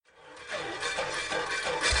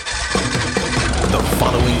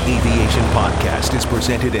Valley Aviation Podcast is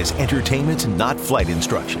presented as entertainment, not flight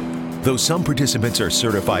instruction. Though some participants are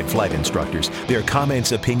certified flight instructors, their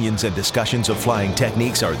comments, opinions, and discussions of flying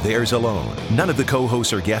techniques are theirs alone. None of the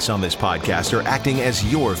co-hosts or guests on this podcast are acting as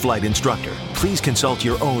your flight instructor. Please consult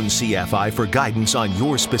your own CFI for guidance on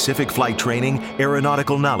your specific flight training,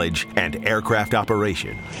 aeronautical knowledge, and aircraft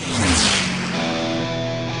operation.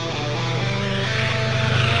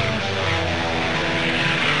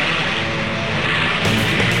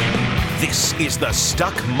 This is the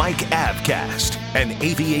Stuck Mike Avcast, an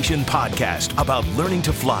aviation podcast about learning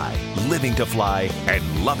to fly, living to fly,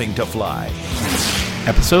 and loving to fly.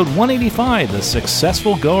 Episode 185, The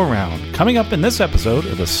Successful Go-Around. Coming up in this episode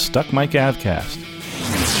of the Stuck Mike Avcast.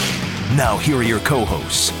 Now here are your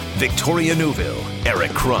co-hosts, Victoria Newville,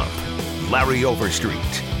 Eric Crump, Larry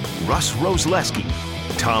Overstreet, Russ Rosleski,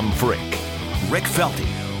 Tom Frick, Rick Felty,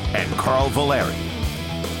 and Carl Valeri.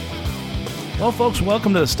 Well, folks,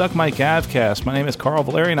 welcome to the Stuck Mike Avcast. My name is Carl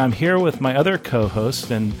Valeri, and I'm here with my other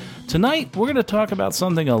co-host. And tonight, we're going to talk about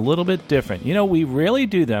something a little bit different. You know, we rarely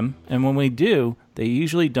do them, and when we do, they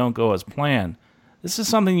usually don't go as planned. This is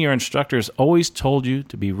something your instructors always told you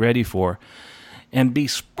to be ready for and be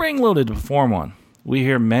spring-loaded to perform one. We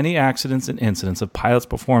hear many accidents and incidents of pilots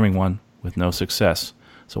performing one with no success.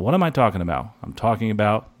 So what am I talking about? I'm talking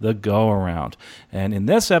about the go-around. And in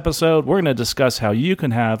this episode, we're going to discuss how you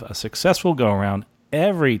can have a successful go-around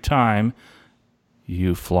every time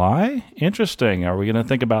you fly. Interesting. Are we going to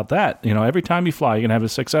think about that? You know, every time you fly, you're going to have a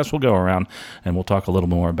successful go-around, and we'll talk a little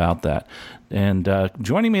more about that. And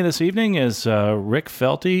joining me this evening is Rick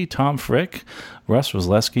Felty, Tom Frick, Russ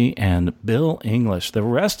Rosleski, and Bill English. The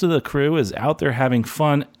rest of the crew is out there having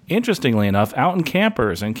fun, interestingly enough, out in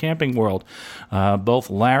campers and Camping World. Both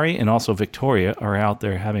Larry and also Victoria are out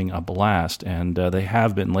there having a blast, and they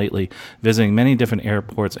have been lately visiting many different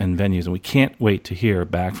airports and venues, and we can't wait to hear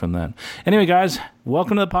back from them. Anyway, guys,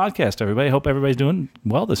 welcome to the podcast, everybody. Hope everybody's doing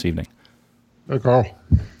well this evening. Hey, Carl.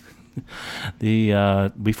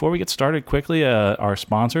 Before we get started, quickly, our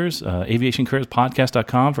sponsors,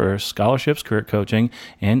 aviationcareerspodcast.com for scholarships, career coaching,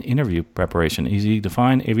 and interview preparation. Easy to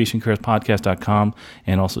find, aviationcareerspodcast.com,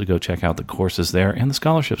 and also to go check out the courses there and the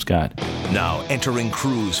scholarships guide. Now entering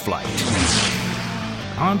cruise flight.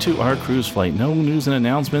 On to our cruise flight. No news and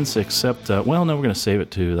announcements except, we're going to save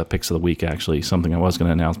it to the picks of the week, actually. Something I was going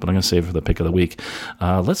to announce, but I'm going to save it for the pick of the week.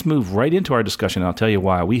 Let's move right into our discussion. I'll tell you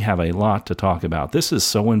why. We have a lot to talk about. This is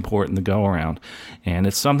so important to go around, and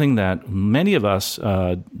it's something that many of us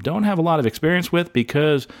don't have a lot of experience with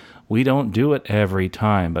because we don't do it every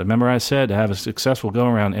time. But remember I said to have a successful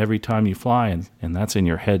go-around every time you fly, and that's in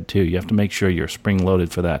your head too. You have to make sure you're spring-loaded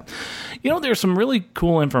for that. You know, there's some really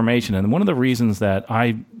cool information, and one of the reasons that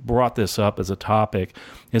I brought this up as a topic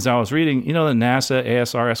is I was reading, you know, the NASA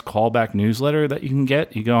ASRS callback newsletter that you can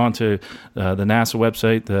get. You go onto the NASA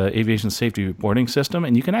website, the Aviation Safety Reporting System,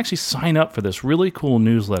 and you can actually sign up for this really cool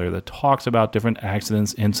newsletter that talks about different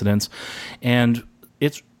accidents, incidents, and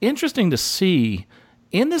it's interesting to see.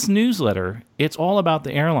 In this newsletter, it's all about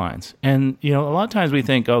the airlines. And, you know, a lot of times we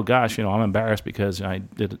think, oh, gosh, you know, I'm embarrassed because I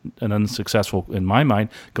did an unsuccessful, in my mind,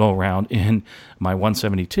 go around in my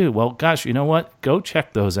 172. Well, gosh, you know what? Go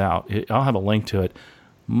check those out. I'll have a link to it.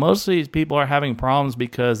 Most of these people are having problems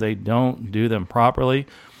because they don't do them properly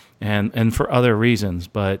and for other reasons.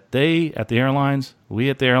 But we at the airlines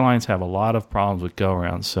have a lot of problems with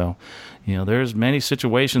go-arounds. So, you know, there's many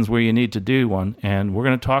situations where you need to do one, and we're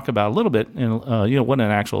going to talk about a little bit, what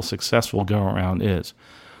an actual successful go-around is.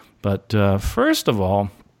 But first of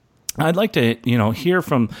all, I'd like to, hear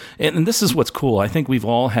from, and this is what's cool. I think we've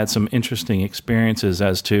all had some interesting experiences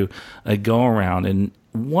as to a go-around, and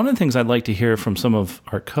one of the things I'd like to hear from some of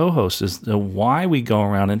our co-hosts is the why we go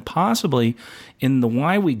around, and possibly in the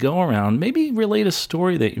why we go around, maybe relate a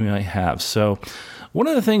story that you might have. So one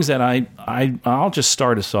of the things that I'll just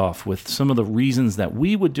start us off with some of the reasons that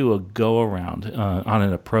we would do a go-around on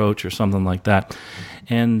an approach or something like that.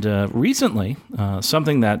 And recently,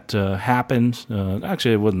 something that happened,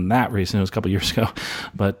 actually it wasn't that recent, it was a couple years ago,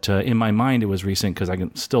 but in my mind it was recent because I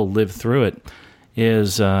can still live through it,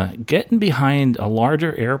 is getting behind a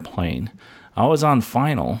larger airplane. I was on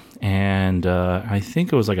final, and I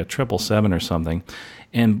think it was like a 777 or something.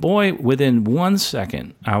 And boy, within 1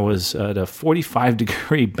 second, I was at a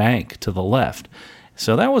 45-degree bank to the left.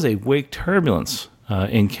 So that was a wake turbulence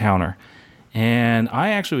encounter. And I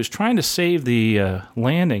actually was trying to save the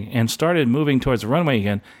landing and started moving towards the runway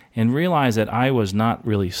again and realized that I was not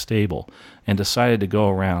really stable and decided to go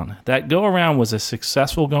around. That go around was a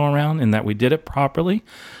successful go around in that we did it properly.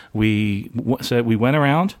 We went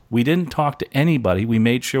around. We didn't talk to anybody. We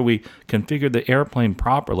made sure we configured the airplane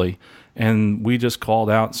properly, and we just called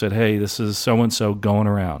out and said, hey, this is so-and-so going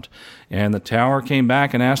around. And the tower came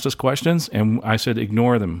back and asked us questions, and I said,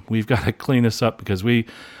 ignore them. We've got to clean this up because we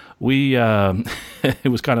it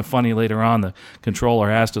was kind of funny later on. The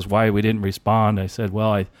controller asked us why we didn't respond. I said,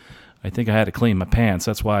 well, I think I had to clean my pants.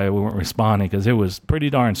 That's why we weren't responding, because it was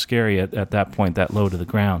pretty darn scary at that point, that low to the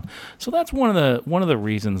ground. So that's one of the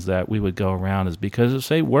reasons that we would go around, is because of,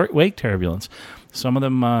 say, wake turbulence. Some of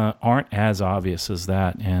them aren't as obvious as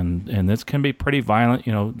that, and this can be pretty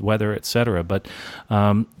violent, weather, etc. But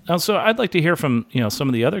also, I'd like to hear from some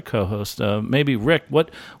of the other co-hosts. Maybe Rick, what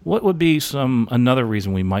would be another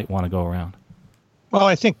reason we might want to go around? Well,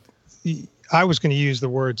 I think I was going to use the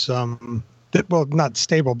words not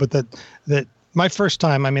stable, but that my first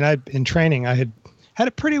time, in training, I had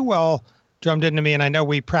it pretty well drummed into me, and I know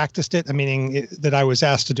we practiced it, meaning that I was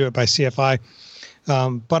asked to do it by CFI.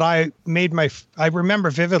 But I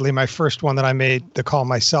remember vividly my first one that I made the call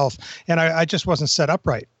myself, and I just wasn't set up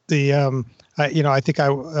right. I think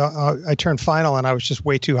I turned final and I was just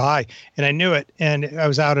way too high, and I knew it, and I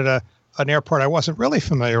was out at an airport I wasn't really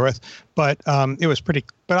familiar with, but it was pretty.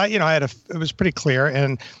 But it was pretty clear,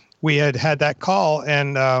 and we had that call,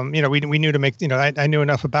 and we knew to make. I knew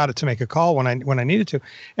enough about it to make a call when I needed to,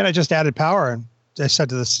 and I just added power, and I said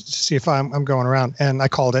to the CFI, I'm going around, and I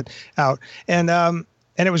called it out, and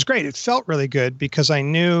it was great. It felt really good because I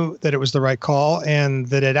knew that it was the right call, and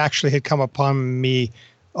that it actually had come upon me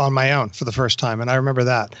on my own for the first time, and I remember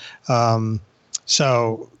that.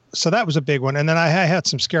 So that was a big one. And then I had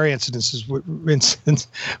some scary incidents,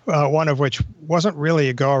 one of which wasn't really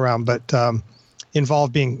a go around, but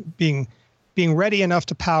involved being ready enough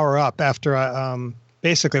to power up after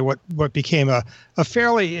basically what became a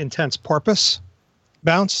fairly intense porpoise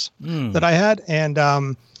bounce that I had, and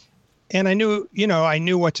I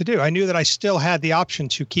knew what to do. I knew that I still had the option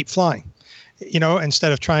to keep flying,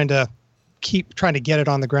 instead of trying to get it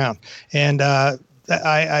on the ground, and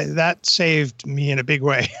that saved me in a big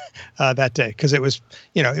way that day, because it was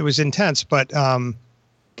intense, but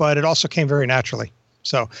it also came very naturally.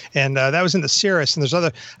 So, and that was in the Cirrus, and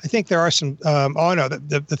I think there are some,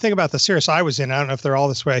 the thing about the Cirrus I was in, I don't know if they're all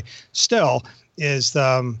this way still, is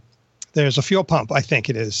there's a fuel pump, I think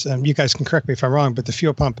it is. You guys can correct me if I'm wrong, but the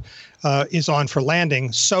fuel pump is on for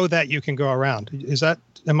landing so that you can go around.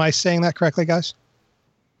 Am I saying that correctly, guys?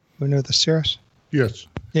 Who knew the Cirrus? Yes.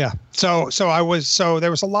 Yeah. So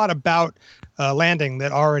there was a lot about landing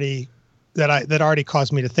that already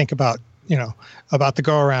caused me to think about the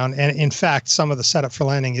go around. And in fact, some of the setup for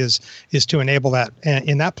landing is to enable that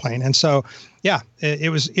in that plane. And so, yeah,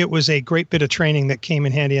 it was a great bit of training that came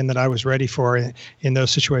in handy and that I was ready for in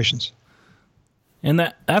those situations. And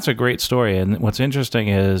that's a great story. And what's interesting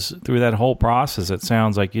is through that whole process, it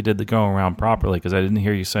sounds like you did the go around properly, because I didn't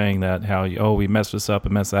hear you saying that we messed this up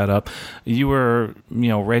and messed that up. You were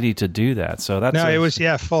ready to do that. So it was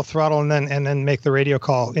full throttle and then make the radio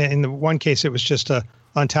call. In the one case, it was just a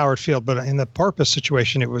untowered field, but in the porpoise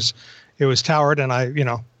situation, it was towered, and I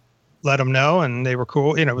let them know, and they were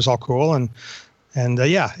cool. It was all cool, and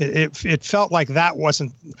it felt like that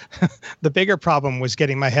wasn't the bigger problem. Was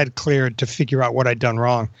getting my head cleared to figure out what I'd done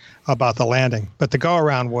wrong about the landing. But the go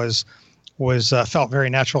around was felt very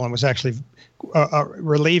natural and was actually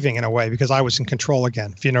relieving in a way, because I was in control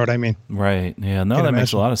again, if you know what I mean. Right. Yeah. No, that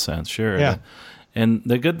makes a lot of sense. Sure. Yeah. And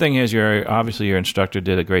the good thing is, your instructor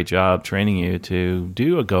did a great job training you to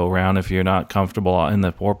do a go around if you're not comfortable in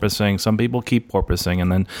the porpoising. Some people keep porpoising,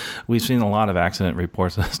 and then we've seen a lot of accident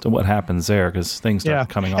reports as to what happens there, because things start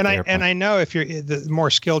coming off the airplane. And I know if the more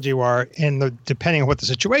skilled you are, and depending on what the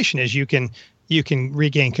situation is, you can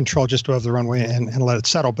regain control just above the runway and let it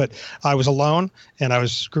settle. But I was alone, and I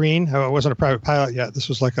was green. I wasn't a private pilot yet. This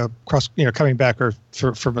was like a cross, coming back or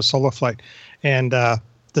from a solo flight, and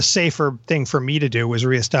the safer thing for me to do was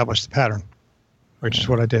reestablish the pattern, which is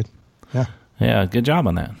what I did. Yeah. Yeah. Good job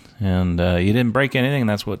on that. And you didn't break anything. And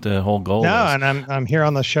that's what the whole goal is. No, and I'm here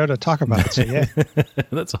on the show to talk about it. So yeah.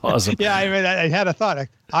 That's awesome. Yeah. I had a thought.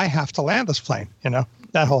 I have to land this plane,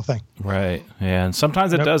 that whole thing. Right. Yeah. And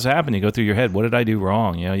sometimes it does happen. You go through your head. What did I do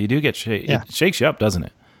wrong? You do get it shakes you up, doesn't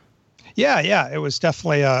it? Yeah. Yeah. It was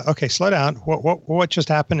definitely, okay, slow down. What just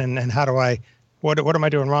happened? And how do what am I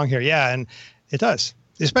doing wrong here? Yeah. And it does.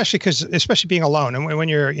 Especially being alone, and when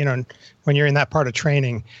you're in that part of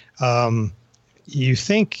training, you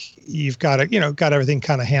think you've got it, got everything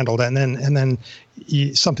kind of handled, and then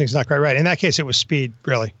something's not quite right. In that case, it was speed,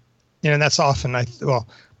 really. And that's often,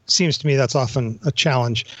 seems to me that's often a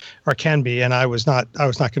challenge, or can be. And I was not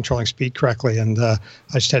controlling speed correctly, and I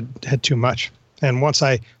just had too much. And once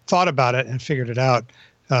I thought about it and figured it out,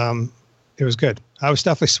 it was good. I was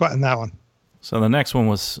definitely sweating that one. So the next one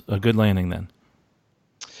was a good landing then.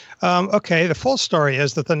 Okay, the full story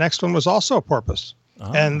is that the next one was also a porpoise,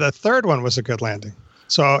 and the third one was a good landing.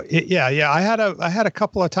 So I had a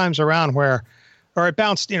couple of times around where, or I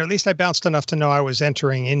bounced. At least I bounced enough to know I was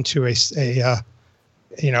entering into a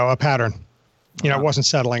pattern. It wasn't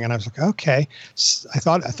settling, and I was like, okay. I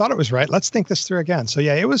thought it was right. Let's think this through again. So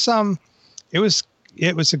yeah, it was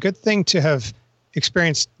a good thing to have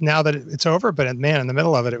experienced now that it's over. But man, in the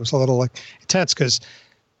middle of it, it was a little intense because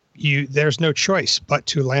there's no choice but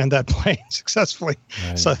to land that plane successfully.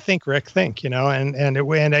 Right. So think, Rick, think. And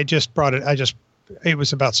I just brought it. It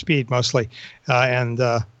was about speed mostly, and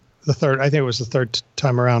the third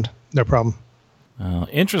time around, no problem.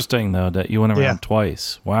 Interesting though that you went around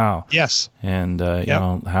twice. Wow. Yes. And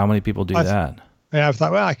how many people do that? Yeah, I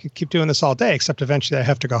thought, I could keep doing this all day, except eventually I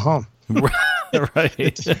have to go home.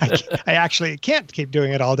 Right. I actually can't keep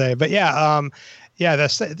doing it all day. But I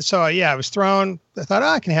was thrown. I thought,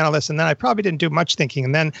 I can handle this, and then I probably didn't do much thinking.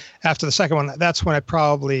 And then after the second one, that's when I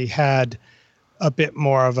probably had a bit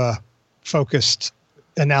more of a focused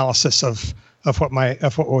analysis of what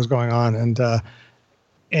was going on, and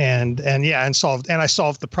solved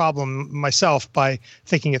the problem myself by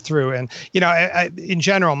thinking it through. And in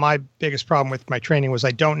general, my biggest problem with my training was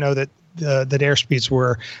I don't know that airspeeds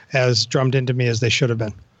were as drummed into me as they should have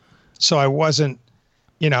been. So I wasn't,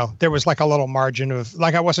 there was like a little margin of,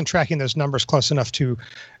 like, I wasn't tracking those numbers close enough to,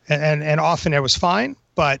 and often it was fine,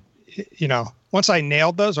 but once I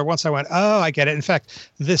nailed those, or once I went, oh, I get it. In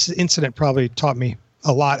fact, this incident probably taught me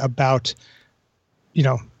a lot about,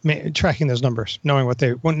 tracking those numbers,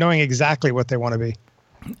 knowing exactly what they want to be.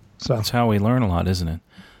 So that's how we learn a lot, isn't it?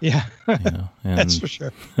 Yeah, that's for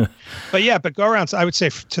sure. But go arounds, I would say,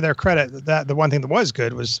 to their credit, that the one thing that was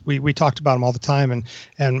good was we talked about them all the time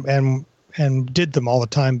and did them all the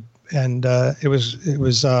time, and it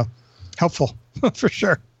was helpful for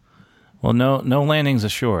sure. Well, no landings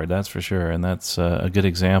assured, that's for sure, and that's a good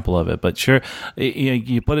example of it. But sure,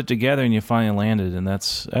 you put it together and you finally landed, and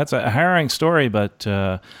that's a harrowing story, but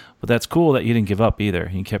that's cool that you didn't give up either.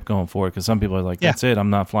 You kept going forward, because some people are like, that's it,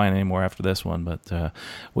 I'm not flying anymore after this one. But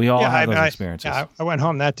we all have those experiences. I went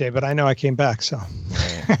home that day, but I know I came back. So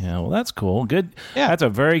well, that's cool. Good. Yeah. That's a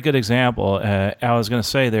very good example. I was going to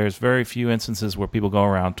say there's very few instances where people go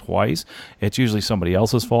around twice. It's usually somebody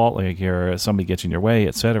else's fault, like somebody gets in your way,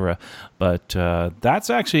 etc. But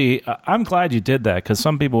that's actually, I'm glad you did that, because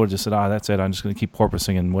some people would just say, that's it, I'm just going to keep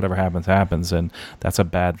porpoising, and whatever happens, happens, and that's a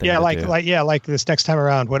bad thing. Like this next time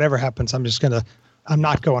around, whatever happens, I'm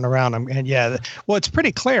not going around. It's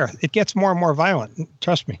pretty clear. It gets more and more violent.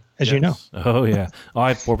 Trust me, as you know. Oh yeah.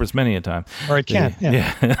 I've porpoised many a time. Or it can.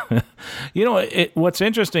 Yeah. What's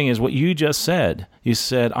interesting is what you just said. You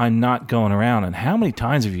said, I'm not going around. And how many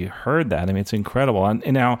times have you heard that? I mean, it's incredible.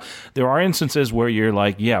 And now there are instances where you're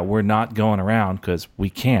like, we're not going around because we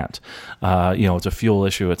can't. It's a fuel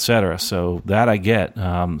issue, et cetera. So that I get.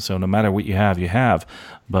 So no matter what you have.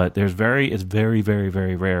 But it's very, very,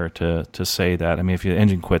 very rare to say that. I mean, if your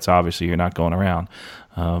engine quits, obviously you're not going around.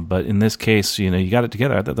 But in this case, you got it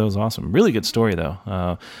together. I thought that was awesome. Really good story, though.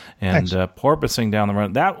 Porpoising down the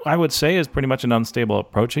road, that I would say is pretty much an unstable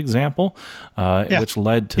approach example, which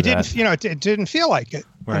led to that. It didn't feel like it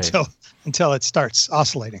until it starts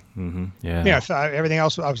oscillating. Mm-hmm. Yeah. If everything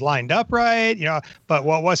else, I was lined up right. But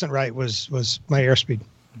what wasn't right was my airspeed.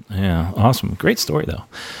 Yeah, awesome. Great story, though.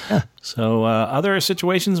 Yeah. So other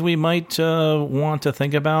situations we might want to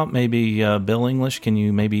think about, maybe Bill English, can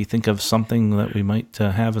you maybe think of something that we might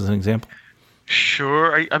have as an example?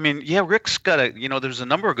 Sure. I mean, Rick's got there's a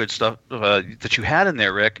number of good stuff that you had in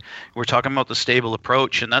there, Rick. We're talking about the stable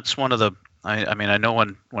approach, and that's one of the, I know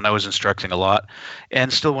when I was instructing a lot,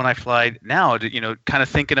 and still when I fly now, kind of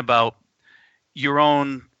thinking about your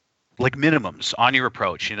own, like, minimums on your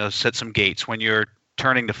approach, set some gates when you're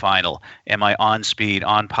turning to final. Am I on speed,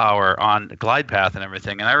 on power, on glide path, and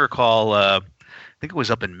everything? And I recall, I think it was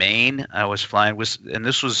up in Maine. I was flying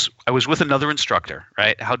I was with another instructor.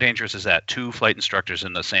 Right? How dangerous is that? 2 flight instructors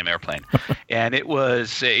in the same airplane, and it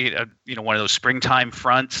was one of those springtime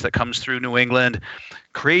fronts that comes through New England.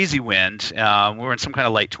 Crazy wind. We were in some kind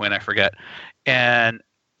of light twin, I forget, and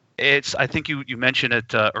I think you mentioned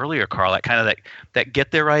it earlier, Carl, that kind of that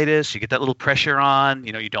get there-itis. You get that little pressure on.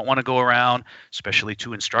 You don't want to go around, especially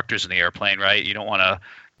 2 instructors in the airplane, right? You don't want to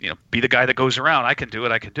be the guy that goes around. I can do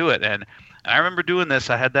it. And I remember doing this.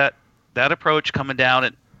 I had that approach coming down,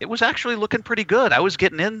 and it was actually looking pretty good. I was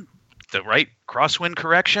getting in the right crosswind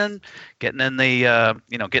correction, getting in the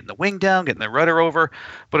getting the wing down, getting the rudder over.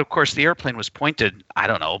 But of course, the airplane was pointed,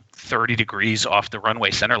 30 degrees off the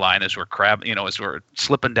runway center line as we're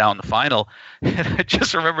slipping down the final. And I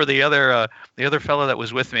just remember the other fellow that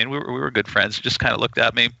was with me, and we were good friends, just kind of looked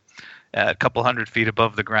at me at a couple 100 feet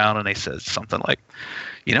above the ground, and they said something like,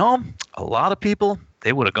 a lot of people,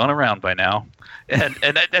 they would have gone around by now. And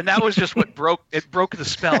that was just what broke the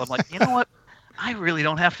spell. I'm like, you know what? I really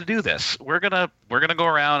don't have to do this. We're gonna go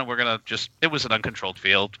around, and we're gonna just. It was an uncontrolled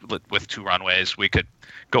field with 2 runways. We could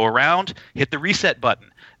go around, hit the reset button,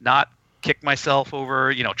 not kick myself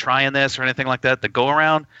over, trying this or anything like that. The go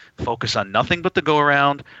around, focus on nothing but the go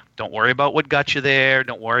around. Don't worry about what got you there.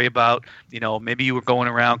 Don't worry about, maybe you were going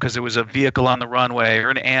around because there was a vehicle on the runway or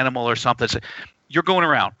an animal or something. So you're going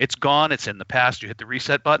around. It's gone. It's in the past. You hit the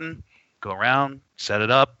reset button. Go around, set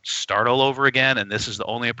it up, start all over again, and this is the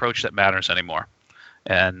only approach that matters anymore.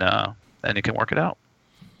 And then you can work it out.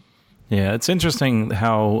 Yeah, it's interesting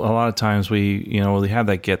how a lot of times we have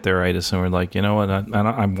that get there-itis, and we're like, I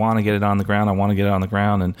want to get it on the ground. I want to get it on the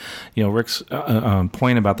ground. And, Rick's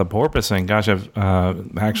point about the porpoising, gosh,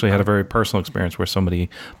 I've actually had a very personal experience where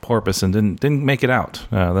somebody porpoised and didn't make it out.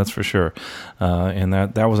 That's for sure. And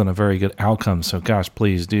that wasn't a very good outcome. So, gosh,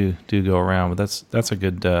 please do go around. But that's a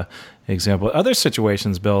good example. Other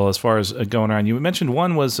situations, Bill, as far as going around, you mentioned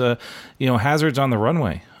one was, hazards on the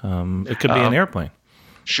runway. It could be an airplane.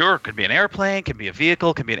 Sure, could be an airplane, could be a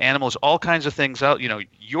vehicle, could be an animal, all kinds of things out.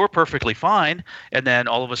 You're perfectly fine, and then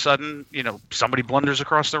all of a sudden, somebody blunders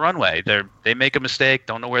across the runway. They make a mistake,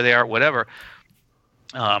 don't know where they are, whatever.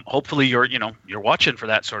 Hopefully, you're watching for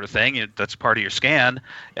that sort of thing. That's part of your scan,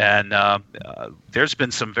 and there's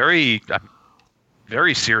been some very,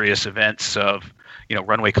 very serious events of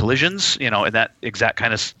runway collisions. In that exact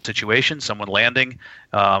kind of situation, someone landing.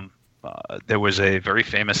 There was a very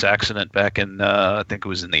famous accident back in, I think it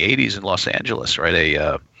was in the 80s in Los Angeles, right?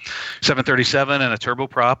 A 737 and a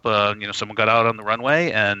turboprop. Someone got out on the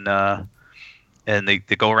runway, and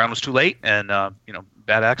the go around was too late, and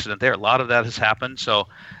bad accident there. A lot of that has happened, so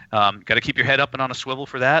got to keep your head up and on a swivel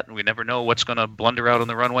for that. And we never know what's going to blunder out on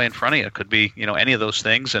the runway in front of you. It could be any of those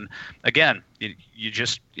things. And again, you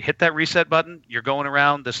just hit that reset button. You're going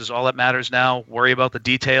around. This is all that matters now. Worry about the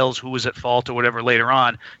details, who was at fault or whatever later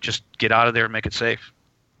on. Just get out of there and make it safe.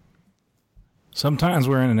 Sometimes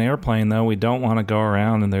we're in an airplane, though. We don't want to go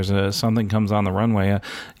around, and there's something comes on the runway.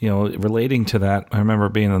 Relating to that, I remember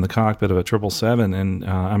being in the cockpit of a 777, and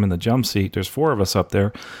I'm in the jump seat. There's 4 of us up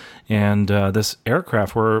there, and this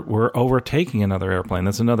aircraft, we're overtaking another airplane.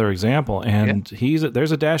 That's another example. And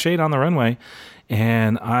there's a Dash 8 on the runway,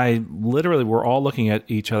 and we're all looking at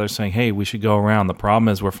each other saying, hey, we should go around. The problem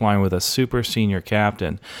is we're flying with a super senior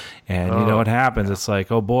captain, and you know what happens? Yeah. It's like,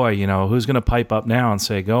 oh boy, who's going to pipe up now and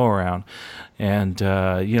say go around? And,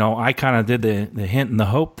 I kind of did the hint and the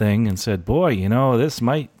hope thing and said, boy, this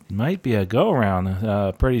might be a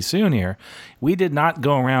go-around pretty soon here. We did not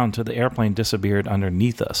go around till the airplane disappeared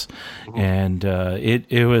underneath us. Mm-hmm. And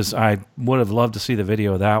it was, I would have loved to see the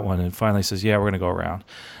video of that one. And finally says, yeah, we're going to go around.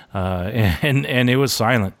 And it was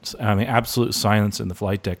silent. I mean, absolute silence in the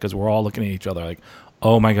flight deck because we're all looking at each other like,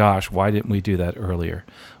 oh my gosh, why didn't we do that earlier?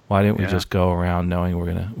 Why didn't we just go around knowing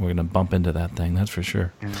we're gonna bump into that thing? That's for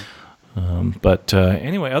sure. Yeah. But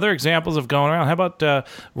anyway, other examples of going around. How about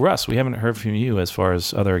Russ? We haven't heard from you as far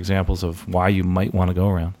as other examples of why you might want to go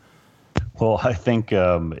around. Well, I think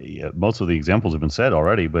most of the examples have been said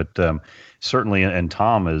already, but certainly, and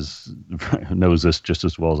Tom knows this just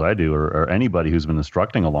as well as I do, or anybody who's been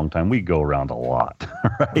instructing a long time, we go around a lot,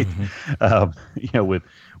 right? Mm-hmm.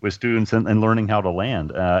 With students and learning how to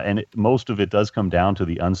land. And most of it does come down to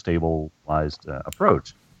the unstabilized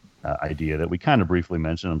approach. Idea that we kind of briefly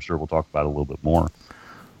mentioned. I'm sure we'll talk about it a little bit more.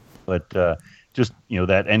 But just,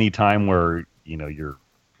 that any time where, you're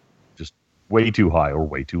just way too high or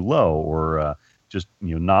way too low or just,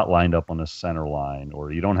 not lined up on the center line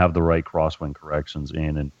or you don't have the right crosswind corrections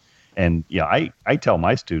in. And I tell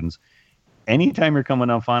my students, anytime you're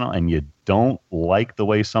coming on final and you don't like the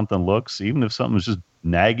way something looks, even if something's just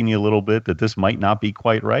nagging you a little bit that this might not be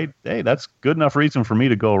quite right, hey, that's good enough reason for me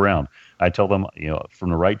to go around. I tell them, from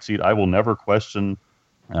the right seat, I will never question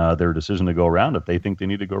their decision to go around. If they think they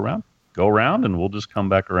need to go around, and we'll just come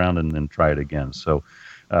back around and try it again. So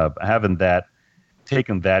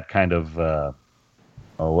taking that kind of,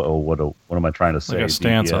 what am I trying to say? Like a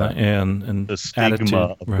stance on it and the stigma attitude,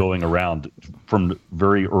 of going around from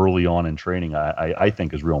very early on in training, I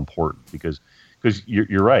think is real important because because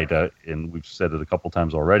you're right, and we've said it a couple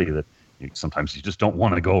times already that sometimes you just don't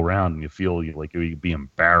want to go around and you feel like you'd be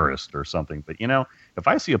embarrassed or something. But if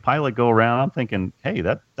I see a pilot go around, I'm thinking, hey,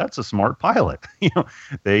 that's a smart pilot.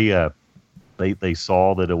 They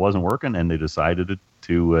saw that it wasn't working and they decided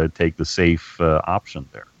to take the safe option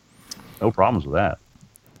there. No problems with that.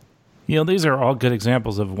 These are all good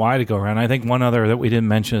examples of why to go around. I think one other that we didn't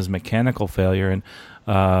mention is mechanical failure, and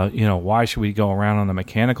why should we go around on the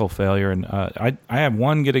mechanical failure? And I have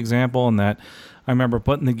one good example in that I remember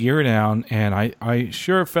putting the gear down, and I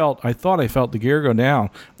thought I felt the gear go down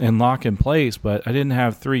and lock in place, but I didn't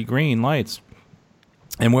have 3 green lights.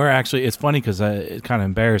 And it's funny because it's kind of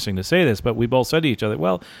embarrassing to say this, but we both said to each other,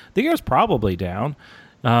 well, the gear's probably down.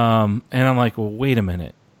 And I'm like, well, wait a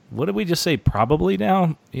minute. What did we just say? Probably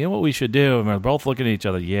down? You know what we should do? And we're both looking at each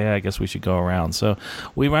other. Yeah, I guess we should go around. So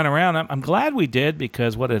we went around. I'm glad we did,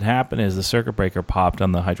 because what had happened is the circuit breaker popped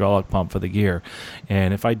on the hydraulic pump for the gear.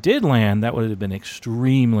 And if I did land, that would have been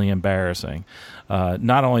extremely embarrassing.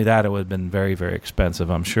 Not only that, it would have been very, very expensive,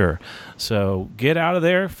 I'm sure. So get out of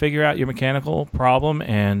there, figure out your mechanical problem,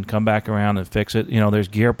 and come back around and fix it. There's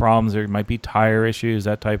gear problems. There might be tire issues,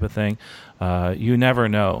 that type of thing. You never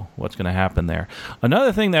know what's going to happen there.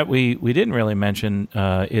 Another thing that we didn't really mention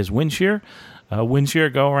is wind shear. Wind shear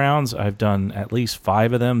go-arounds, I've done at least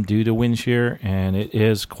 5 of them due to wind shear, and it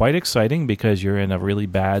is quite exciting because you're in a really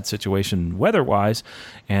bad situation weather-wise,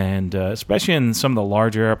 and especially in some of the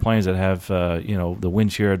larger airplanes that have the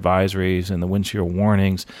wind shear advisories and the wind shear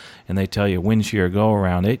warnings, and they tell you wind shear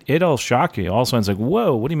go-around. It'll shock you. All of a sudden it's like,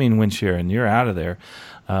 whoa, what do you mean wind shear? And you're out of there.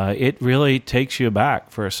 It really takes you back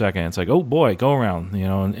for a second. It's like, oh boy, go around,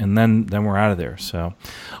 and then we're out of there. So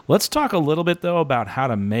let's talk a little bit, though, about how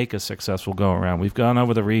to make a successful go around. We've gone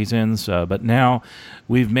over the reasons, but now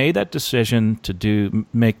we've made that decision to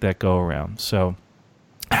make that go around. So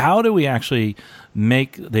how do we actually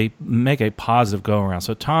make a positive go around?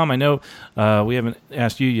 So Tom, I know we haven't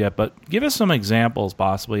asked you yet, but give us some examples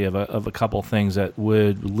possibly of a couple things that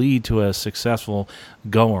would lead to a successful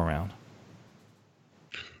go around.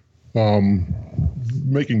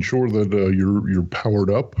 Making sure that you're powered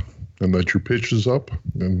up and that your pitch is up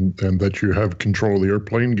and that you have control of the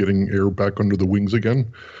airplane, getting air back under the wings again.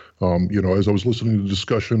 As I was listening to the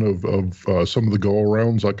discussion of some of the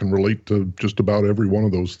go-arounds, I can relate to just about every one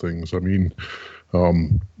of those things. I mean,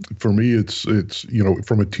 for me, it's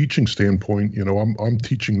from a teaching standpoint, I'm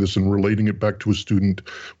teaching this and relating it back to a student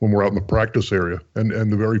when we're out in the practice area,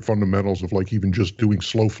 and the very fundamentals of like even just doing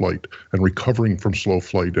slow flight and recovering from slow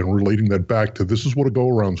flight and relating that back to this is what a go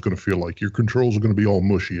around is going to feel like. Your controls are going to be all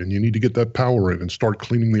mushy, and you need to get that power in and start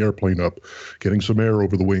cleaning the airplane up, getting some air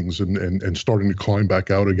over the wings and starting to climb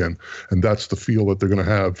back out again. And that's the feel that they're going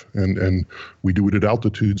to have. And we do it at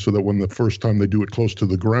altitude so that when the first time they do it close to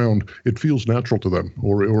the ground, it feels natural to them,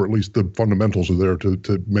 or at least the fundamentals are there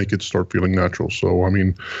to make it start feeling natural. So, I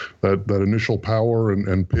mean, that initial power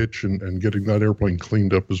and pitch and getting that airplane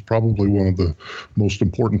cleaned up is probably one of the most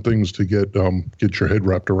important things to get your head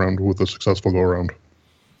wrapped around with a successful go-around.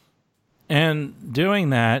 And doing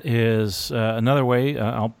that is another way,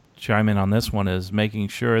 I'll chime in on this one, is making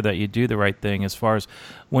sure that you do the right thing as far as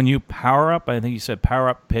when you power up. I think you said power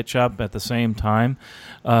up, pitch up at the same time.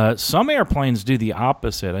 Some airplanes do the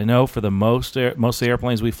opposite. I know for the most of the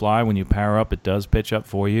airplanes we fly, when you power up, it does pitch up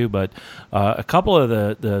for you. But a couple of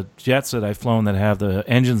the jets that I've flown that have the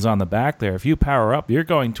engines on the back there, if you power up, you're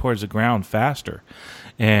going towards the ground faster.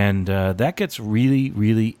 And that gets really,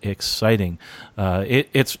 really exciting.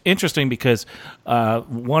 It's interesting because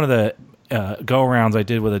one of the go-arounds I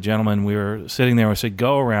did with a gentleman, we were sitting there, we said,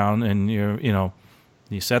 go around, and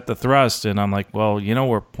you set the thrust, and I'm like, well,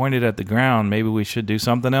 we're pointed at the ground, maybe we should do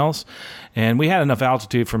something else. And we had enough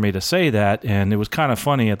altitude for me to say that, and it was kind of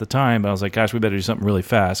funny at the time, but I was like, gosh, we better do something really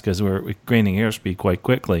fast because we're gaining airspeed quite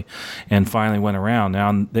quickly, and finally went around.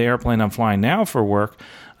 Now, the airplane I'm flying now for work,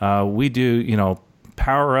 we do,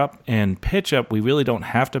 power up and pitch up. We really don't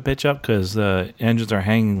have to pitch up because the engines are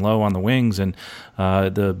hanging low on the wings, and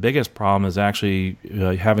the biggest problem is actually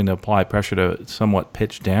having to apply pressure to somewhat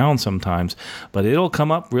pitch down sometimes, but it'll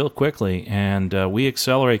come up real quickly, and we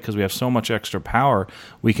accelerate because we have so much extra power.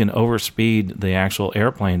 We can overspeed the actual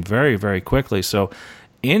airplane very, very quickly. So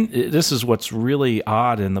this is what's really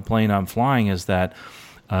odd in the plane I'm flying is that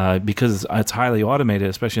because it's highly automated,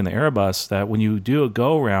 especially in the Airbus, that when you do a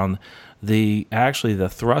go-around, the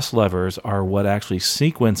thrust levers are what actually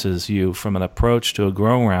sequences you from an approach to a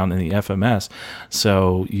go-around in the FMS.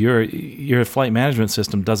 So your flight management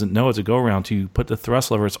system doesn't know it's a go-around until you put the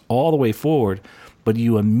thrust levers all the way forward but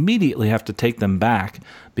you immediately have to take them back,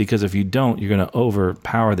 because if you don't, you're going to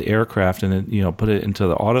overpower the aircraft and then, put it into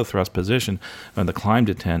the auto thrust position or the climb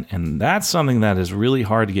detent. And that's something that is really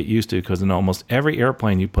hard to get used to, because in almost every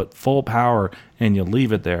airplane you put full power and you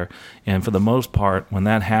leave it there. And for the most part, when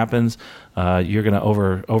that happens, you're going to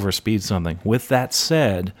overspeed something. With that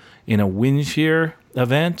said, in a wind shear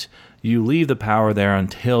event, you leave the power there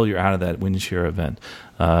until you're out of that wind shear event,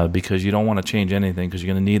 because you don't want to change anything, because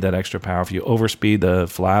you're going to need that extra power. If you overspeed the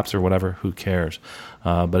flaps or whatever, who cares?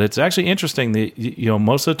 But it's actually interesting that,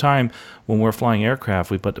 most of the time when we're flying aircraft,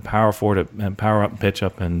 we put the power forward and power up, pitch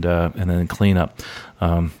up, and then clean up.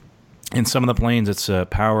 In some of the planes, it's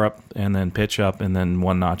power up and then pitch up and then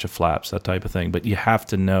one notch of flaps, that type of thing. But you have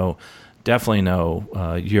to definitely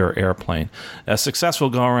know your airplane. A successful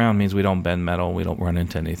go-around means we don't bend metal, we don't run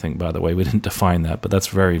into anything, by the way. We didn't define that, but that's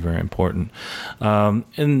very, very important. I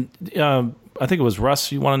think it was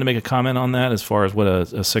Russ, you wanted to make a comment on that as far as what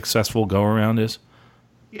a successful go-around is?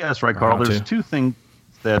 Yeah, that's right, Carl. There's two things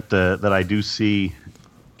that I do see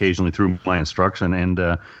occasionally through my instruction,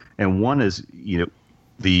 and one is, you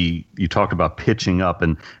talked about pitching up,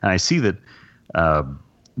 and I see that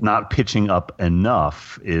not pitching up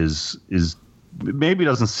enough is maybe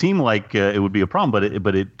doesn't seem like it would be a problem,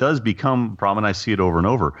 but it does become a problem, and I see it over and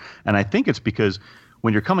over. And I think it's because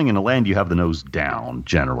when you're coming into land, you have the nose down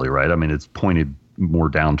generally, right? I mean, it's pointed more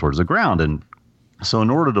down towards the ground, and so in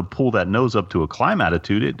order to pull that nose up to a climb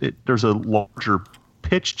attitude, there's a larger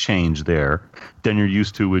pitch change there than you're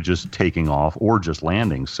used to with just taking off or just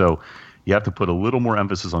landing. So you have to put a little more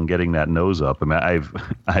emphasis on getting that nose up. I mean,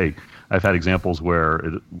 I've had examples where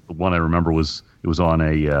one I remember was on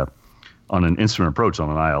an instrument approach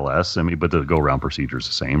on an ILS. I mean, but the go around procedure is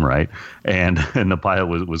the same, right? And the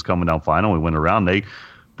pilot was coming down final. We went around. They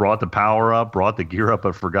brought the power up, brought the gear up,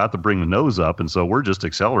 but forgot to bring the nose up, and so we're just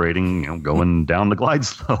accelerating, going down the glide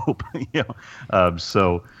slope.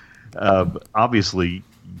 So obviously,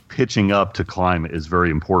 pitching up to climb is very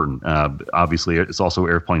important. Obviously, it's also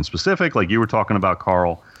airplane specific, like you were talking about,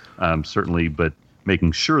 Carl, certainly, but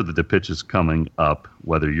making sure that the pitch is coming up,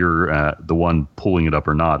 whether you're the one pulling it up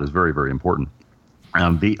or not, is very, very important.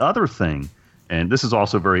 The other thing, and this is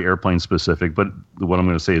also very airplane specific, but what I'm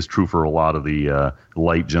going to say is true for a lot of the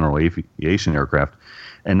light general aviation aircraft,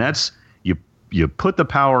 and that's you put the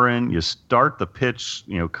power in, you start the pitch,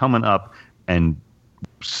 coming up, and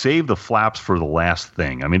save the flaps for the last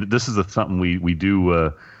thing. I mean, this is something we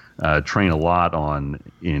do train a lot on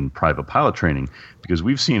in private pilot training, because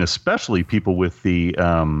we've seen, especially people with the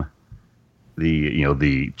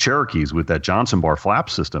Cherokees with that Johnson bar flap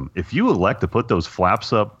system. If you elect to put those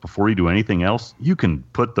flaps up before you do anything else, you can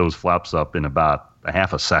put those flaps up in about a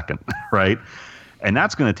half a second, right? And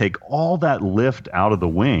that's going to take all that lift out of the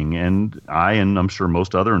wing. And I'm sure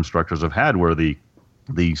most other instructors have had where the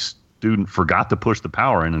student forgot to push the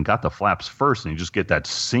power in and got the flaps first, and you just get that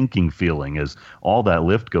sinking feeling as all that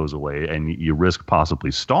lift goes away, and you risk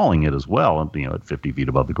possibly stalling it as well, at 50 feet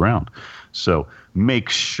above the ground. So make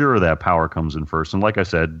sure that power comes in first. And like I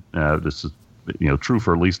said, this is true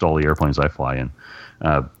for at least all the airplanes I fly in.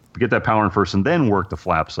 Get that power in first, and then work the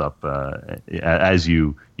flaps up as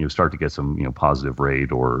you start to get some positive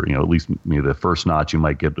rate, or at least the first notch you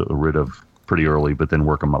might get rid of pretty early, but then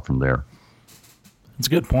work them up from there. It's a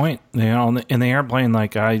good point. In the airplane,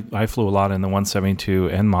 like I flew a lot in the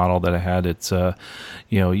 172N model that I had. It's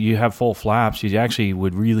you have full flaps. You actually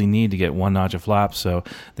would really need to get one notch of flaps. So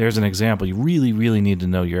there's an example. You really, really need to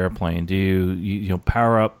know your airplane. Do you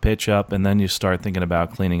power up, pitch up, and then you start thinking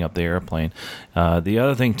about cleaning up the airplane. The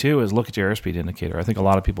other thing too is look at your airspeed indicator. I think a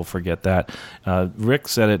lot of people forget that. Rick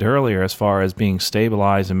said it earlier as far as being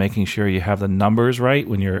stabilized and making sure you have the numbers right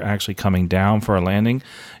when you're actually coming down for a landing.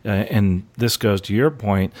 And this goes to your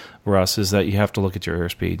point, Russ, is that you have to look at your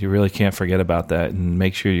airspeed. You really can't forget about that, and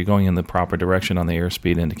make sure you're going in the proper direction on the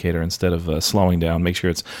airspeed indicator instead of slowing down. Make sure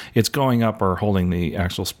it's going up or holding the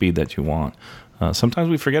actual speed that you want. Sometimes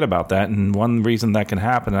we forget about that, and one reason that can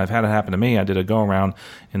happen, and I've had it happen to me, I did a go-around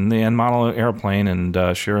in the N model airplane,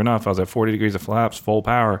 and sure enough, I was at 40 degrees of flaps, full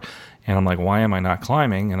power, and I'm like, why am I not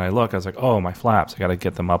climbing? And I was like, oh, my flaps, I got to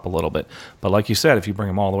get them up a little bit. But like you said, if you bring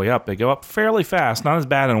them all the way up, they go up fairly fast, not as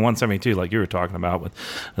bad in a 172 like you were talking about with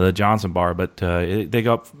the Johnson bar, but they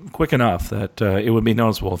go up quick enough that it would be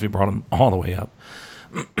noticeable if you brought them all the way up.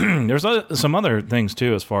 There's some other things,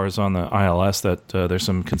 too, as far as on the ILS that there's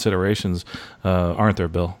some considerations, aren't there,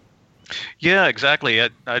 Bill? Yeah, exactly. I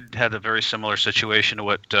had a very similar situation to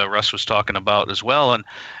what Russ was talking about as well. And,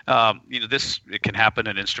 it can happen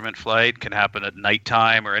in instrument flight, can happen at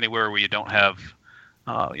nighttime or anywhere where you don't have,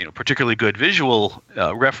 particularly good visual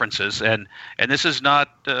references. And this is not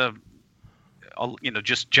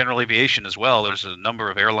just general aviation as well. There's a number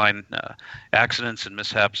of airline accidents and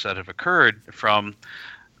mishaps that have occurred from,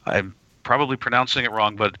 I'm probably pronouncing it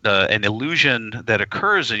wrong, but an illusion that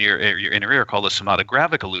occurs in your inner ear called a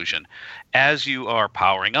somatogravic illusion. As you are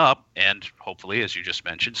powering up, and hopefully, as you just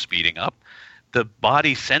mentioned, speeding up, the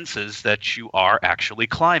body senses that you are actually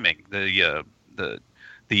climbing. The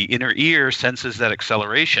inner ear senses that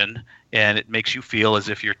acceleration, and it makes you feel as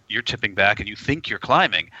if you're tipping back and you think you're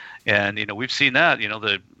climbing. And we've seen that.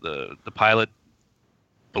 The pilot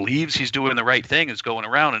believes he's doing the right thing, is going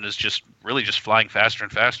around and is just flying faster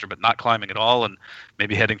and faster, but not climbing at all, and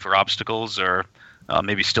maybe heading for obstacles, or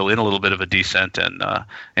maybe still in a little bit of a descent and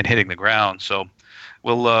hitting the ground. So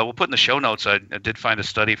we'll put in the show notes. I did find a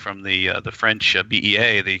study from the French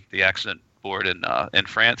BEA, the accident board in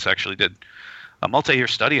France, actually did a multi-year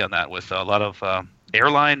study on that with a lot of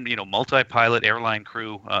airline, multi-pilot airline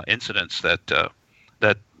crew incidents that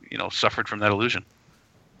suffered from that illusion.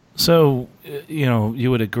 So,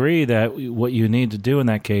 you would agree that what you need to do in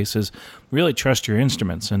that case is really trust your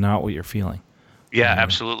instruments and not what you're feeling. Yeah,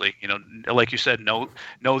 absolutely. Like you said, know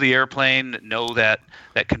the airplane, know that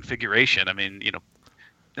configuration. I mean,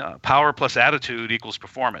 power plus attitude equals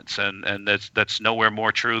performance, and that's nowhere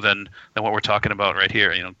more true than what we're talking about right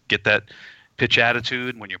here. Get that pitch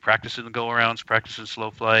attitude when you're practicing the go-arounds, practicing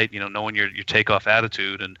slow flight, knowing your takeoff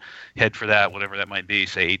attitude, and head for that, whatever that might be,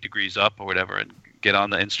 say 8 degrees up or whatever, and get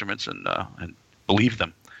on the instruments and believe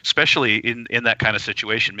them. Especially in that kind of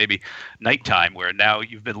situation, maybe nighttime, where now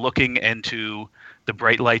you've been looking into the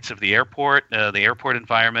bright lights of the airport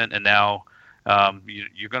environment, and now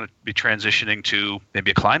you're going to be transitioning to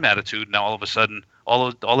maybe a climb attitude. Now all of a sudden,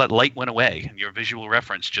 all that light went away, and your visual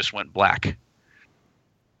reference just went black.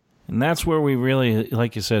 And that's where we really,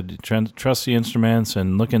 like you said, trust the instruments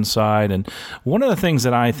and look inside. And one of the things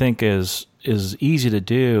that I think is easy to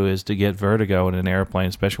do is to get vertigo in an airplane,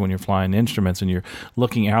 especially when you're flying instruments and you're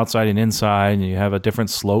looking outside and inside, and you have a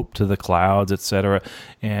different slope to the clouds, etc.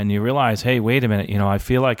 And you realize, hey, wait a minute, I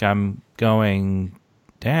feel like I'm going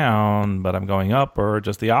down, but I'm going up, or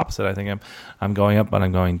just the opposite. I think I'm going up, but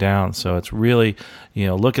I'm going down. So it's really,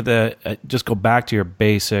 look at just go back to your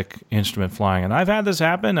basic instrument flying. And I've had this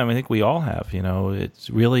happen. I think we all have.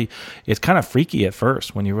 It's kind of freaky at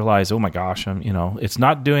first when you realize, oh my gosh, it's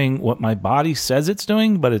not doing what my body says it's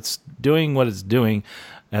doing, but it's doing what it's doing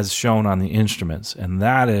as shown on the instruments. And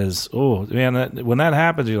that is, oh man, when that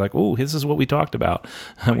happens, you're like, oh, this is what we talked about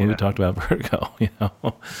when we talked about vertigo.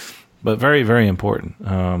 But very, very important.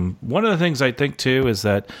 One of the things I think, too, is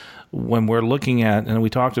that when we're looking at, and we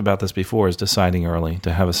talked about this before, is deciding early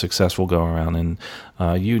to have a successful go-around. And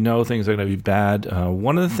things are going to be bad.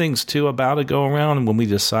 One of the things, too, about a go-around, when we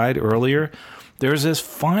decide earlier, there's this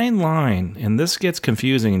fine line, and this gets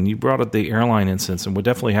confusing, and you brought up the airline instance, and we'll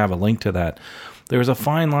definitely have a link to that. There's a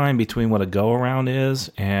fine line between what a go-around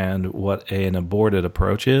is and what an aborted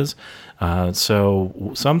approach is.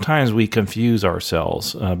 So sometimes we confuse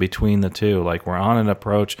ourselves between the two. Like, we're on an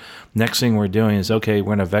approach. Next thing we're doing is, okay, we're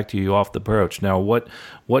going to vector you off the approach. Now, what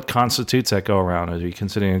constitutes that go-around? Are you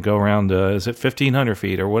considering a go-around? Is it 1,500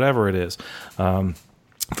 feet or whatever it is?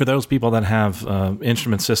 For those people that have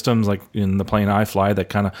instrument systems, like in the plane I fly, that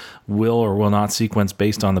kind of will or will not sequence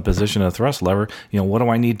based on the position of the thrust lever, what do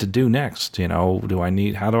I need to do next? How do I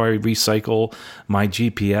recycle my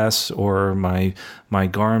GPS or my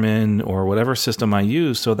Garmin or whatever system I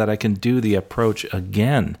use so that I can do the approach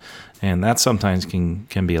again? And that sometimes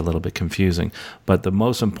can be a little bit confusing. But the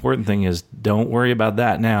most important thing is, don't worry about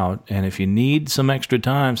that now. And if you need some extra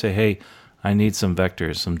time, say, hey, I need some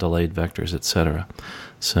vectors, some delayed vectors, etc.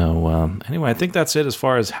 So anyway, I think that's it as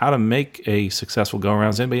far as how to make a successful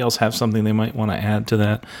go-around. Does anybody else have something they might want to add to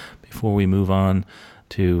that before we move on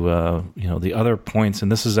to the other points?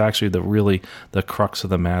 And this is actually the crux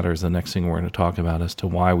of the matter, is the next thing we're going to talk about as to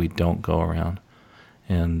why we don't go around.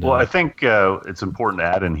 And I think it's important to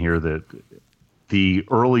add in here that the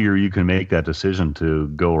earlier you can make that decision to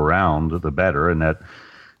go around, the better. And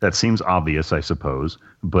that seems obvious, I suppose.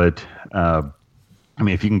 But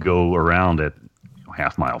if you can go around at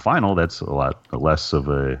half-mile final, that's a lot less of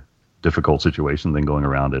a difficult situation than going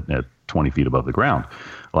around at 20 feet above the ground.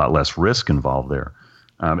 A lot less risk involved there.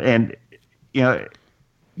 And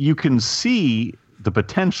you can see the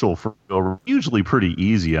potential for usually pretty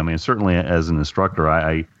easy. Certainly as an instructor,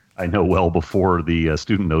 I know well before the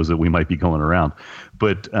student knows that we might be going around.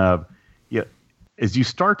 But as you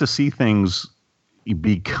start to see things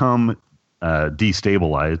become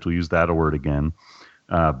destabilized, we'll use that word again,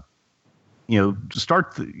 you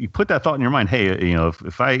put that thought in your mind, hey,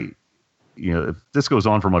 if if this goes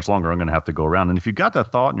on for much longer, I'm going to have to go around. And if you've got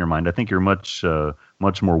that thought in your mind, I think you're much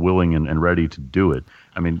more willing and ready to do it.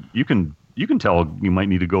 I mean, you can tell you might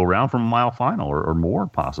need to go around from a mile final or more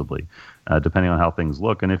possibly, depending on how things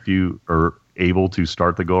look. And if you are able to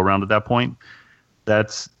start the go around at that point,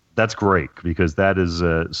 that's great, because that is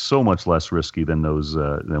so much less risky than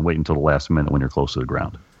waiting until the last minute when you're close to the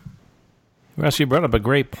ground. Russ, you brought up a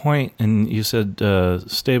great point, and you said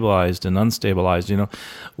stabilized and unstabilized.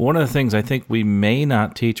 One of the things I think we may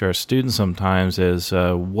not teach our students sometimes is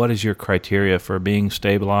what is your criteria for being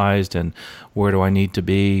stabilized, and where do I need to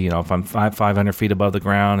be? If I'm 500 feet above the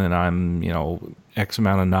ground and I'm, X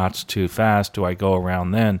amount of knots too fast, do I go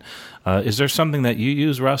around then? Is there something that you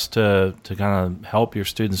use, Russ, to kind of help your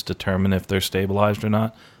students determine if they're stabilized or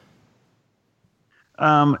not?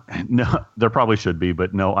 No, there probably should be,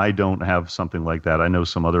 but no, I don't have something like that. I know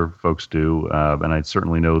some other folks do, and I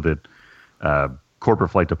certainly know that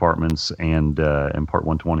corporate flight departments and Part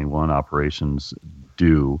 121 operations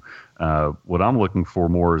do. What I'm looking for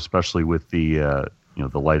more, especially with the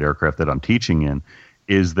light aircraft that I'm teaching in,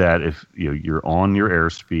 is that if you're on your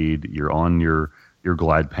airspeed, you're on your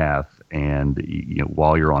glide path, and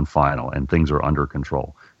while you're on final and things are under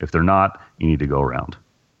control. If they're not, you need to go around.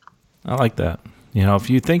 I like that. If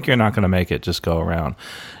you think you're not going to make it, just go around.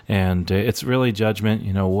 And it's really judgment.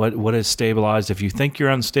 What is stabilized? If you think you're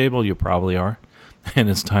unstable, you probably are. And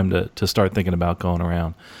it's time to start thinking about going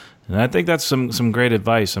around. And I think that's some great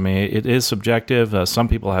advice. I mean, it is subjective. Some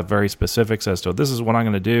people have very specifics as to this is what I'm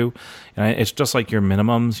going to do. And it's just like your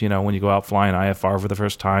minimums. When you go out flying IFR for the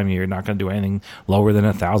first time, you're not going to do anything lower than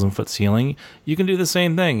 1,000-foot ceiling. You can do the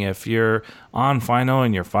same thing. If you're on final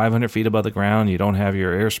and you're 500 feet above the ground, you don't have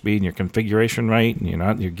your airspeed and your configuration right,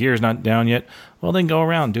 and your gear's not down yet, well, then go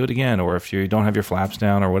around, do it again. Or if you don't have your flaps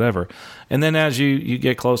down or whatever. And then as you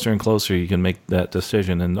get closer and closer, you can make that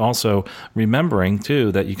decision. And also remembering,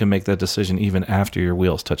 too, that you can make that decision even after your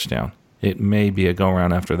wheels touch down. It may be a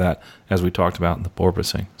go-around after that, as we talked about in the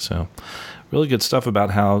porpoising. So really good stuff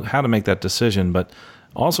about how to make that decision. But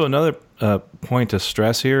also another point to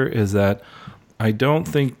stress here is that I don't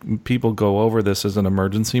think people go over this as an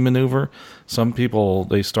emergency maneuver. Some people,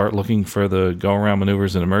 they start looking for the go-around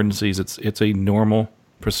maneuvers in emergencies. It's a normal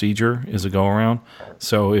procedure is a go-around.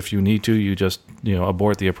 So if you need to, you just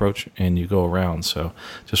abort the approach and you go around. So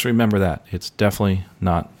just remember that. It's definitely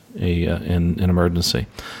not an emergency.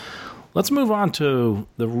 Let's move on to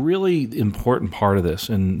the really important part of this,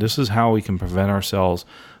 and this is how we can prevent ourselves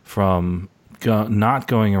from not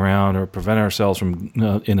going around, or prevent ourselves from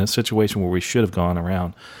in a situation where we should have gone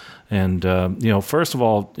around. And first of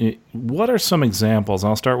all, what are some examples?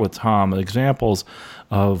 I'll start with Tom. Examples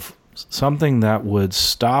of something that would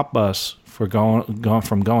stop us from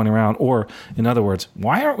going around, or in other words,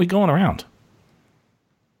 why aren't we going around?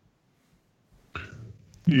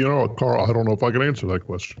 Carl, I don't know if I can answer that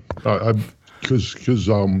question. Because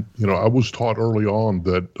I was taught early on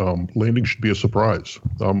that landing should be a surprise.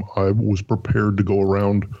 I was prepared to go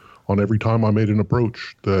around on every time I made an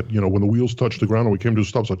approach. That when the wheels touched the ground and we came to a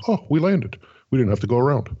stop, it's like, oh, we landed. We didn't have to go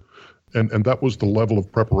around, and that was the level of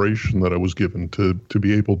preparation that I was given to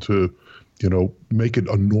be able to, make it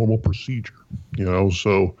a normal procedure.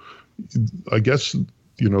 So I guess.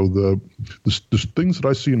 The things that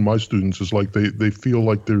I see in my students is like they feel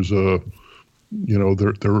like there's they're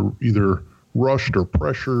either rushed or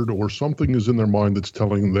pressured, or something is in their mind that's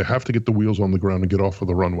telling them they have to get the wheels on the ground and get off of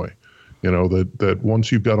the runway. That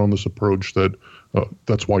once you've got on this approach,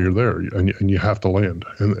 that's why you're there, and you have to land,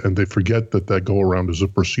 and they forget that go around is a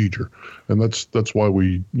procedure, and that's why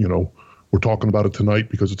we're talking about it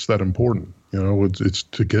tonight, because it's that important. It's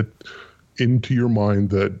to get into your mind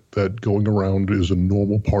that going around is a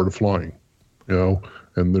normal part of flying,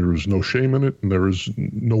 and there's no shame in it, and there is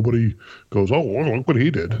nobody goes, oh, well, look what he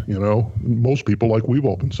did. Most people, like we've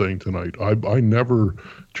all been saying tonight, I never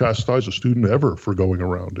chastise a student ever for going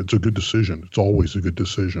around. It's a good decision. It's always a good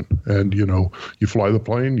decision. And you fly the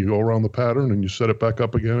plane, you go around the pattern, and you set it back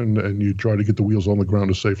up again, and you try to get the wheels on the ground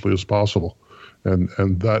as safely as possible. And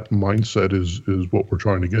that mindset is what we're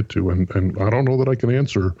trying to get to. And I don't know that I can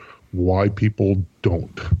answer why people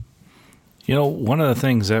don't. One of the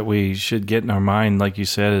things that we should get in our mind, like you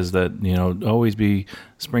said, is that, always be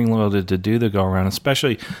spring-loaded to do the go-around,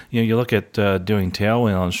 especially, you look at doing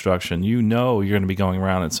tailwheel instruction, you're going to be going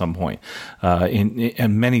around at some point,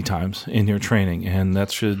 and many times in your training, and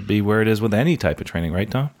that should be where it is with any type of training, right,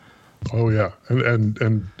 Tom? Oh, yeah.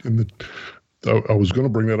 And I was going to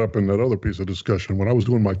bring that up in that other piece of discussion. When I was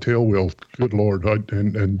doing my tailwheel, good Lord,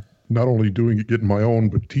 and not only getting my own,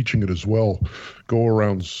 but teaching it as well,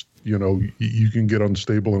 go-arounds you can get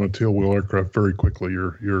unstable in a tailwheel aircraft very quickly.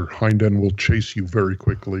 Your hind end will chase you very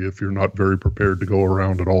quickly if you're not very prepared to go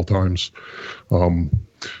around at all times.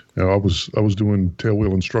 I was doing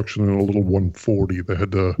tailwheel instruction in a little 140 that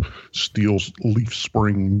had the steel leaf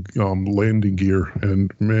spring landing gear,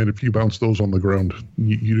 and man, if you bounced those on the ground,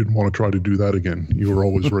 you didn't want to try to do that again. You were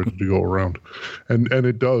always ready to go around, and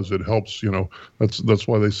it does. It helps. That's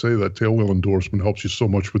why they say that tailwheel endorsement helps you so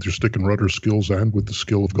much with your stick and rudder skills and with the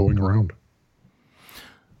skill of going around.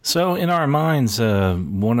 So in our minds,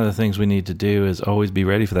 one of the things we need to do is always be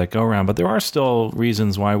ready for that go-around. But there are still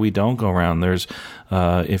reasons why we don't go around. There's,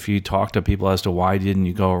 if you talk to people as to why didn't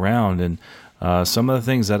you go around, and some of the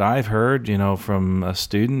things that I've heard, from a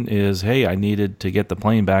student is, hey, I needed to get the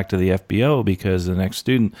plane back to the FBO because the next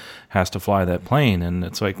student has to fly that plane. And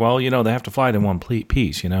it's like, well, they have to fly it in one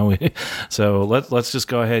piece, So let's just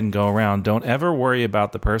go ahead and go around. Don't ever worry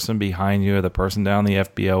about the person behind you or the person down the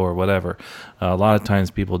FBO or whatever. A lot of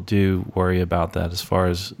times people do worry about that as far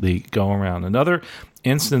as the go around. Another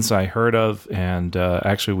instance I heard of, and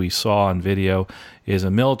actually we saw on video, is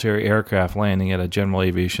a military aircraft landing at a general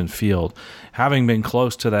aviation field. Having been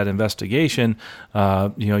close to that investigation,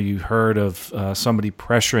 you heard of somebody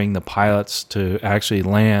pressuring the pilots to actually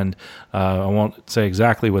land. I won't say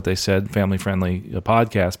exactly what they said, family-friendly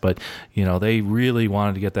podcast, but they really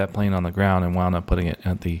wanted to get that plane on the ground and wound up putting it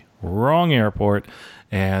at the wrong airport.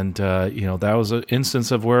 And, that was an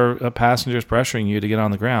instance of where a passenger is pressuring you to get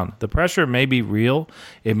on the ground. The pressure may be real.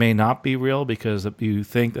 It may not be real because you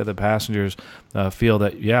think that the passengers feel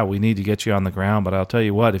that, yeah, we need to get you on the ground. But I'll tell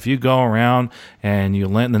you what, if you go around and you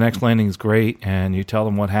land, the next landing is great and you tell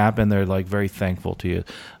them what happened, they're like very thankful to you.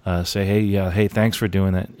 Say, hey, thanks for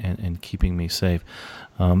doing that and keeping me safe.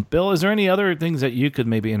 Bill, is there any other things that you could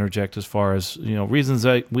maybe interject as far as, reasons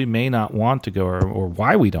that we may not want to go or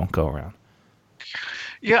why we don't go around?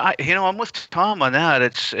 Yeah, I'm with Tom on that.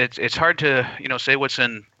 It's hard to say what's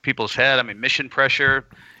in people's head. I mean, mission pressure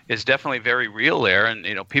is definitely very real there, and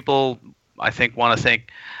people I think want to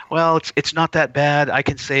think, well, it's not that bad. I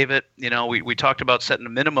can save it. We talked about setting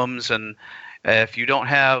the minimums, and if you don't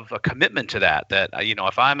have a commitment to that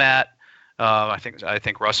if I'm at I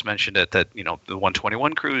think Russ mentioned it that the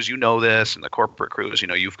 121 cruise, this, and the corporate cruise,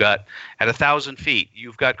 you've got at 1,000 feet,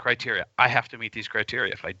 you've got criteria. I have to meet these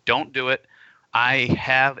criteria. If I don't do it, I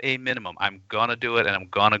have a minimum. I'm gonna do it, and I'm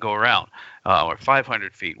gonna go around, or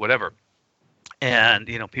 500 feet, whatever. And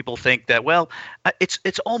people think that, well,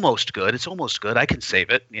 it's almost good. It's almost good. I can save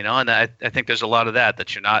it. And I think there's a lot of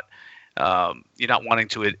that you're not wanting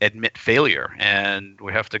to admit failure, and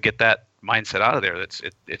we have to get that mindset out of there.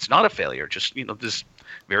 It's not a failure. Just this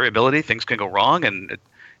variability. Things can go wrong, and it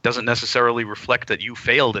doesn't necessarily reflect that you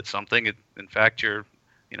failed at something. In fact, you're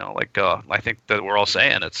I think that we're all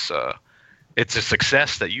saying it's a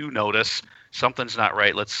success that you notice something's not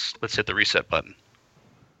right. Let's hit the reset button.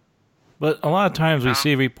 But a lot of times we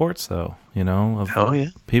see reports, though,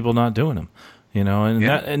 of people not doing them,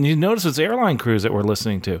 and you notice it's airline crews that we're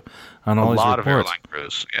listening to on all these reports. A lot of airline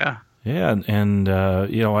crews, yeah. Yeah, and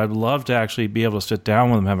I'd love to actually be able to sit down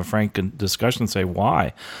with them, have a frank discussion, and say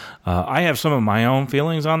why. I have some of my own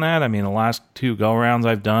feelings on that. I mean, the last 2 go-arounds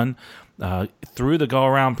I've done, through the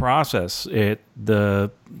go-around process,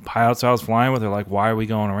 the pilots I was flying with are like, why are we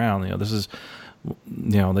going around? This is,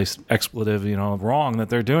 they expletive, wrong that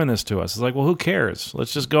they're doing this to us. It's like, well, who cares?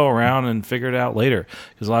 Let's just go around and figure it out later.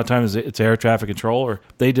 Because a lot of times it's air traffic control or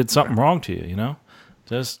they did something wrong to you,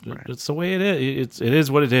 Just it's the way it is. It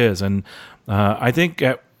is what it is. And I think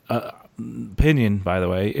opinion, by the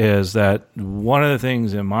way, is that one of the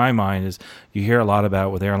things in my mind is you hear a lot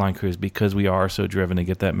about with airline crews because we are so driven to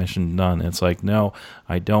get that mission done. It's like, no,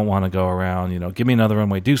 I don't want to go around. Give me another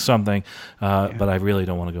runway, do something, but I really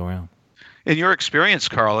don't want to go around. In your experience,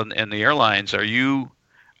 Carl, in the airlines,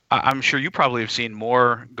 I'm sure you probably have seen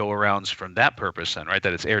more go-arounds from that purpose then, right?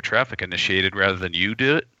 That it's air traffic initiated rather than you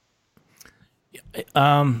do it?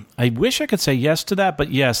 I wish I could say yes to that, but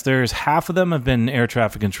yes, there's half of them have been air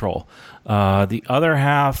traffic control. The other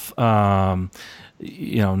half, not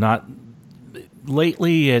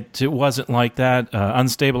lately. It wasn't like that.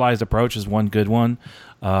 Unstabilized approach is one good one.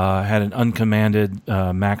 Had an uncommanded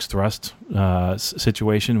max thrust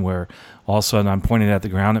situation where all of a sudden I'm pointing at the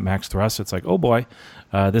ground at max thrust. It's like, oh boy,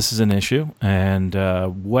 this is an issue. And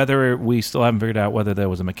whether we still haven't figured out whether there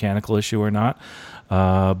was a mechanical issue or not.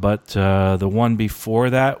 But the one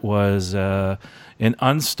before that was an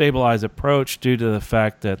unstabilized approach due to the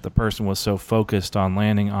fact that the person was so focused on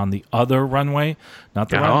landing on the other runway, not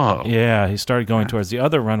the runway. Yeah, he started going towards the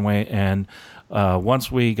other runway, and once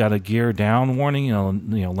we got a gear down warning,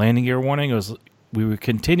 landing gear warning, it was were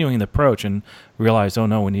continuing the approach and realized, oh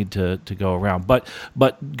no, we need to go around.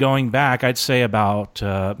 But going back, I'd say about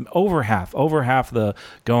over half the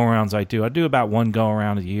go arounds I do about one go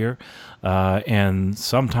around a year, and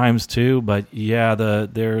sometimes two. But yeah,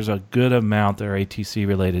 there's a good amount that are ATC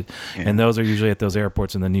related, and those are usually at those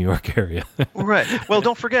airports in the New York area. Right. Well,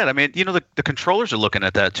 don't forget. I mean, the controllers are looking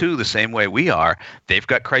at that too, the same way we are. They've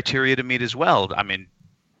got criteria to meet as well. I mean,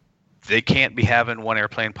 they can't be having one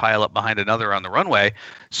airplane pile up behind another on the runway.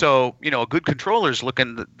 So, a good controller's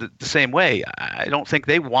looking the same way. I don't think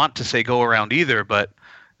they want to say go around either, but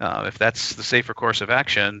if that's the safer course of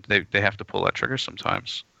action, they have to pull that trigger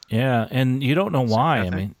sometimes. Yeah, and you don't know why. I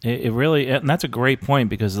mean, it really, and that's a great point,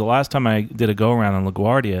 because the last time I did a go around in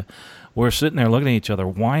LaGuardia, we're sitting there looking at each other.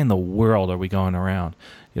 Why in the world are we going around?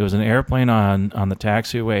 It was an airplane on the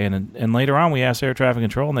taxiway, and later on we asked air traffic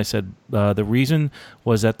control, and they said the reason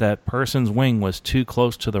was that person's wing was too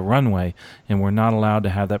close to the runway, and we're not allowed to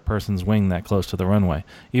have that person's wing that close to the runway,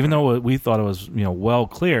 even though we thought it was well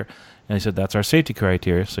clear. And they said that's our safety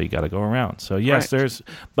criteria, so you got to go around. So yes, right.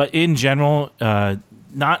 But in general.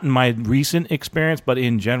 Not in my recent experience, but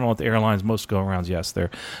in general at the airlines, most go-arounds, yes,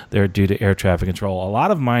 they're due to air traffic control. A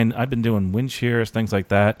lot of mine, I've been doing wind shears, things like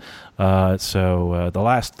that. So the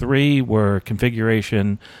last three were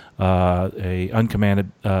configuration, a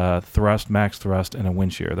uncommanded thrust, max thrust, and a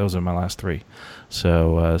wind shear. Those are my last three.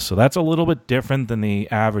 So that's a little bit different than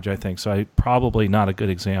the average, I think. So probably not a good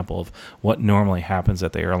example of what normally happens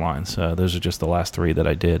at the airlines. Those are just the last three that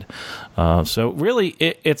I did. So really,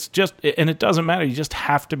 it's just, and it doesn't matter. You just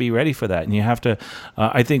have to be ready for that, and you have to.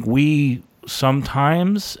 I think we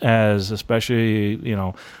sometimes, especially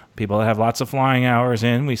people that have lots of flying hours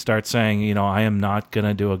in, we start saying, I am not going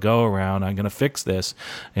to do a go around. I'm going to fix this.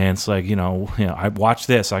 And it's like, I watch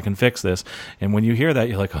this, I can fix this. And when you hear that,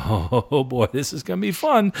 you're like, oh boy, this is going to be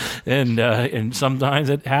fun. And sometimes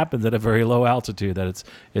it happens at a very low altitude that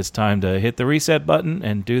it's time to hit the reset button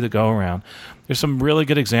and do the go around. There's some really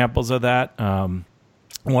good examples of that.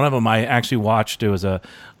 One of them I actually watched. It was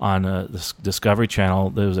on the Discovery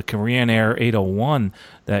Channel. There was a Korean Air 801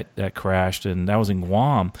 that crashed, and that was in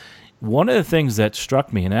Guam. One of the things that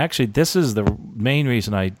struck me, and actually this is the main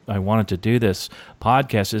reason I wanted to do this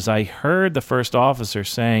podcast, is I heard the first officer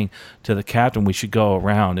saying to the captain we should go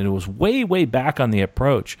around, and it was way, way back on the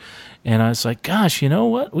approach. And I was like, gosh, you know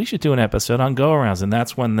what? We should do an episode on go-arounds. And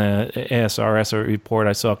that's when the ASRS report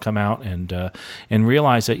I saw come out, and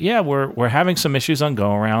realized that, yeah, we're having some issues on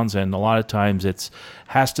go-arounds, and a lot of times it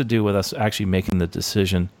has to do with us actually making the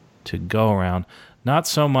decision to go around. Not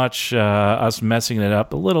so much us messing it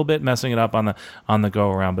up, a little bit messing it up on the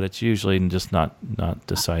go around, but it's usually just not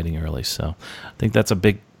deciding early. So I think that's a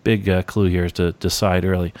big clue here, is to decide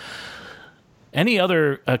early. Any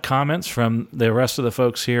other comments from the rest of the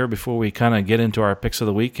folks here before we kind of get into our picks of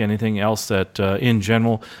the week? Anything else that in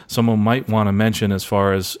general someone might want to mention as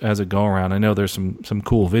far as a go around? I know there's some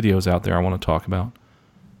cool videos out there I want to talk about.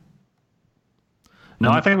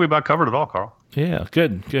 No, I think we about covered it all, Carl. Yeah,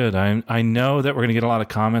 good. I know that we're going to get a lot of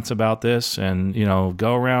comments about this, and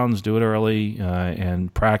go arounds, do it early,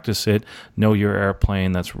 and practice it. Know your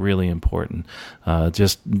airplane. That's really important.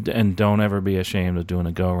 And don't ever be ashamed of doing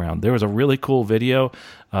a go around. There was a really cool video.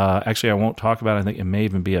 Actually, I won't talk about it. I think it may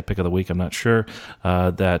even be a pick of the week. I'm not sure.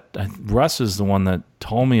 That Russ is the one that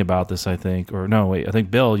told me about this, I think. Or no, wait. I think,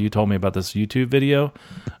 Bill, you told me about this YouTube video.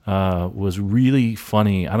 Was really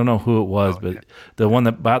funny. I don't know who it was, but the one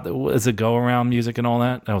is a go around music and all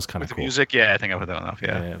that. That was kind of cool. Music, yeah, I think I put that enough.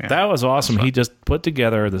 Yeah. That was awesome. He just put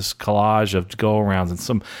together this collage of go arounds,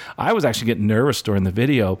 and I was actually getting nervous during the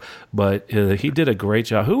video, but he did a great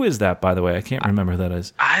job. Who is that, by the way? I can't remember who that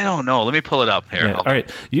is. I don't know. Let me pull it up here. Yeah. All right,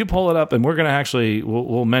 you pull it up, and we're going to actually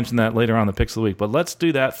we'll mention that later on the picks of the week. But let's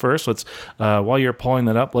do that first. Let's while you're pulling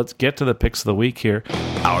that up, let's get to the picks of the week here.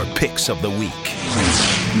 Our picks of the week.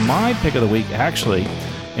 My pick of the week, actually,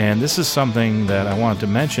 and this is something that I wanted to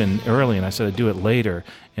mention early, and I said I'd do it later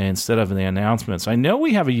instead of in the announcements. I know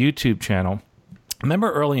we have a YouTube channel. Remember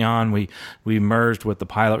early on we merged with the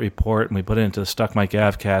pilot report and we put it into the Stuck Mic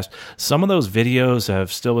AvCast. Some of those videos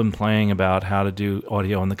have still been playing about how to do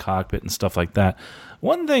audio in the cockpit and stuff like that.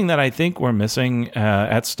 One thing that I think we're missing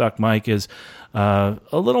at Stuck Mic is a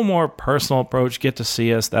little more personal approach, get to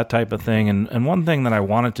see us, that type of thing. And one thing that I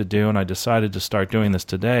wanted to do, and I decided to start doing this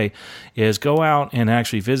today, is go out and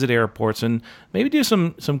actually visit airports and maybe do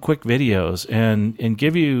some quick videos and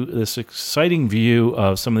give you this exciting view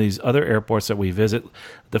of some of these other airports that we visit.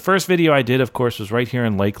 The first video I did, of course, was right here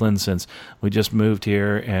in Lakeland, since we just moved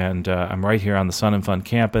here, and I'm right here on the Sun and Fun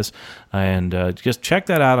campus. And just check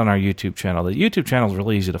that out on our YouTube channel. The YouTube channel is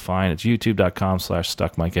really easy to find. It's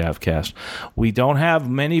youtube.com/StuckMicAvCast. We don't have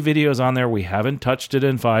many videos on there. We haven't touched it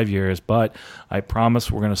in 5 years, but I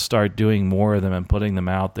promise we're going to start doing more of them and putting them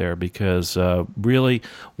out there, because really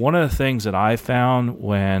one of the things that I found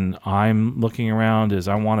when I'm looking around is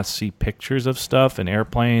I want to see pictures of stuff and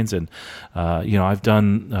airplanes. And, I've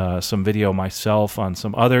done some video myself on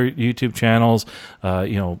some other YouTube channels,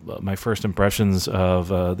 my first impressions of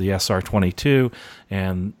the SR-22,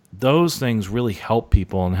 and those things really help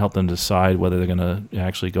people and help them decide whether they're going to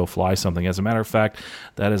actually go fly something. As a matter of fact,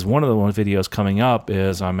 that is one of the videos coming up.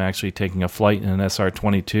 Is I'm actually taking a flight in an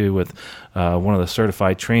SR-22 with one of the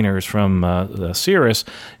certified trainers from Cirrus.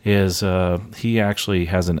 He actually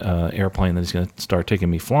has an airplane that he's going to start taking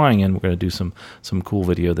me flying in. We're going to do some cool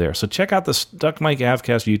video there. So check out the Stuck Mike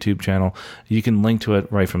Avcast YouTube channel. You can link to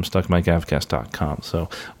it right from stuckmikeavcast.com. So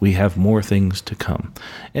we have more things to come.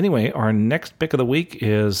 Anyway, our next pick of the week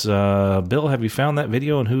is Bill. Have you found that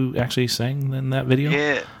video and who actually sang in that video?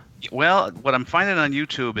 Yeah. Well, what I'm finding on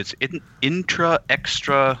YouTube, it's Intra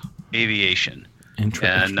Extra Aviation. And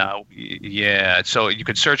so you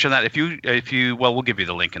could search on that. If you we'll give you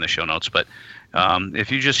the link in the show notes. But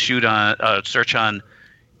if you just search on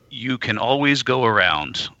 "You Can Always Go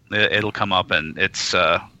Around," it'll come up, and it's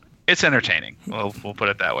entertaining. We'll put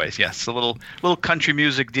it that way. Yes, a little country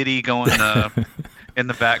music ditty going in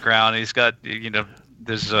the background. He's got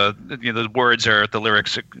there's the words are the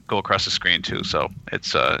lyrics that go across the screen too. So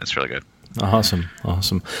it's really good. Awesome.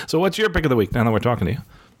 So what's your pick of the week now that we're talking to you?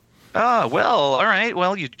 Well, all right.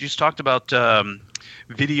 Well, you just talked about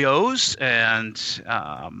videos and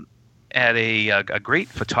at a great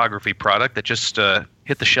photography product that just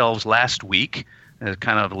hit the shelves last week.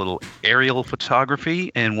 Kind of a little aerial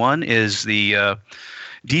photography, and one is the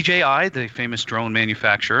DJI, the famous drone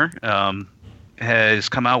manufacturer, has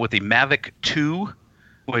come out with the Mavic 2,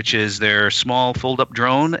 which is their small fold-up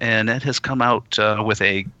drone, and it has come out with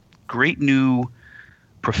a great new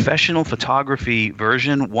professional photography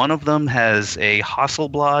version. One of them has a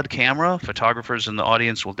Hasselblad camera. Photographers in the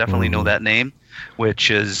audience will definitely know that name,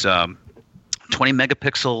 which is 20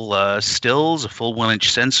 megapixel stills, a full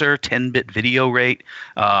 1-inch sensor, 10-bit video rate,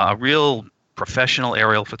 a real professional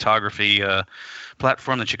aerial photography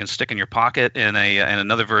platform that you can stick in your pocket, and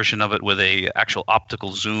another version of it with a actual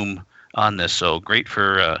optical zoom on this. So great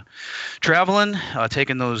for traveling,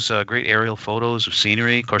 taking those great aerial photos of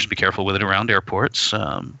scenery. Of course, be careful with it around airports.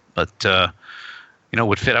 But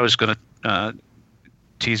would fit. I was going to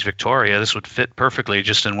tease Victoria. This would fit perfectly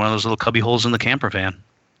just in one of those little cubby holes in the camper van.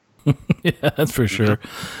 Yeah, that's for sure.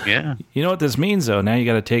 Yeah. You know what this means, though? Now you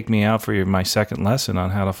got to take me out for my second lesson on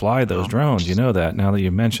how to fly those drones. You know that, now that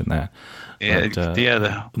you mentioned that. Yeah, but,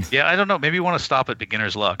 I don't know. Maybe you want to stop at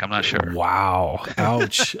beginner's luck. I'm not sure. Wow.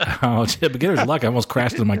 Ouch. Ouch. Beginner's luck. I almost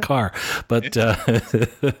crashed into my car. But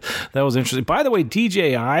that was interesting. By the way,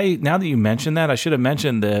 DJI, now that you mentioned that, I should have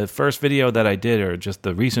mentioned the first video that I did, or just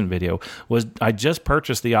the recent video, was I just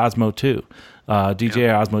purchased the Osmo 2. DJI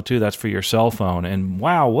Osmo 2, that's for your cell phone. And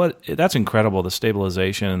wow, that's incredible, the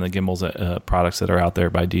stabilization and the gimbals products that are out there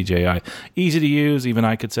by DJI. Easy to use, even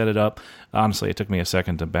I could set it up. Honestly, it took me a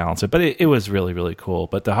second to balance it, but it was really, really cool.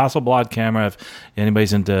 But the Hasselblad camera, if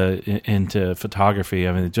anybody's into photography,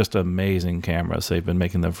 I mean, just amazing cameras. They've been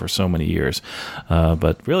making them for so many years.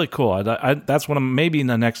 But really cool. That's maybe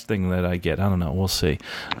the next thing that I get. I don't know. We'll see.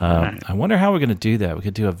 I wonder how we're going to do that. We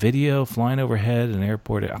could do a video flying overhead an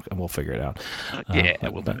airport. We'll figure it out.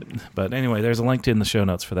 But anyway, there's a link in the show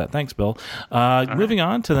notes for that. Thanks, Bill. Moving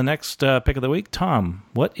on to the next pick of the week. Tom,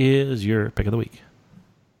 what is your pick of the week?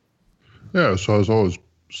 Yeah, so I was always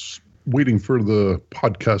waiting for the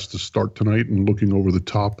podcast to start tonight and looking over the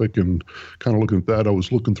topic and kind of looking at that. I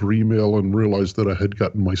was looking through email and realized that I had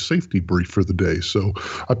gotten my safety brief for the day. So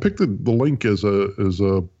I picked the link as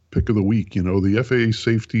a pick of the week. The FAA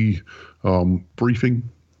safety briefing.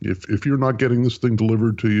 If you're not getting this thing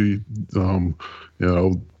delivered to you,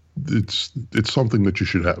 it's something that you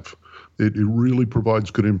should have. It really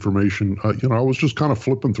provides good information. I was just kind of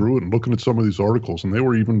flipping through it and looking at some of these articles, and they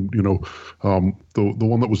were even, the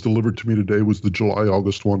one that was delivered to me today was the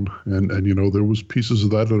July-August one, and there was pieces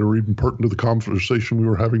of that are even pertinent to the conversation we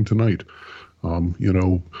were having tonight. One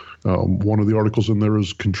of the articles in there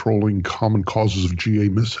is controlling common causes of GA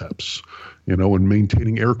mishaps, and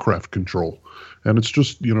maintaining aircraft control. And it's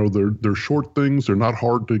just, they're short things. They're not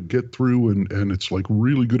hard to get through, and it's like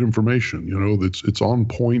really good information. It's on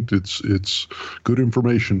point. It's good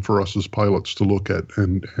information for us as pilots to look at.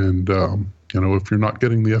 And if you're not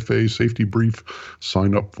getting the FAA safety brief,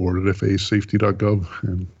 sign up for it at FAAsafety.gov.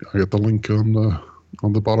 And I got the link on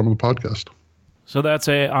the bottom of the podcast. So that's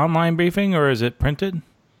a online briefing, or is it printed?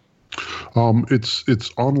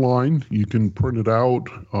 It's online. You can print it out.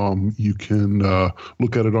 You can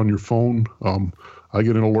look at it on your phone. I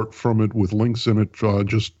get an alert from it with links in it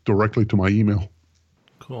just directly to my email.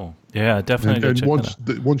 Cool. Yeah, definitely.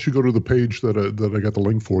 And once you go to the page that I got the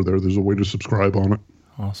link for there's a way to subscribe on it.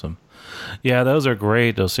 Awesome. Yeah, those are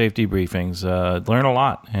great. Those safety briefings. Learn a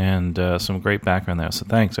lot and some great background there. So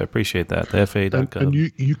thanks. I appreciate that. The FAA.gov. And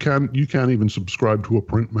you can't even subscribe to a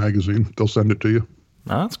print magazine. They'll send it to you.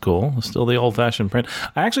 Oh, that's cool. It's still the old-fashioned print.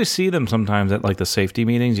 I actually see them sometimes at like the safety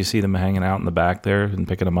meetings. You see them hanging out in the back there and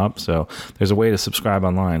picking them up. So there's a way to subscribe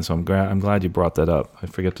online. So I'm glad you brought that up. I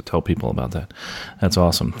forget to tell people about that. That's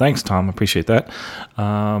awesome. Thanks, Tom. Appreciate that.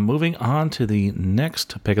 Moving on to the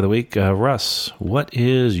next pick of the week. Russ, what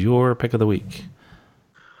is your pick of the week?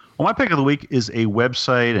 Well, my pick of the week is a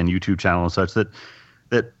website and YouTube channel and such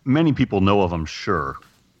that many people know of, I'm sure.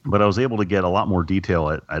 But I was able to get a lot more detail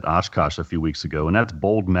at Oshkosh a few weeks ago, and that's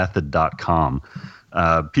boldmethod.com.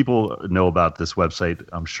 People know about this website.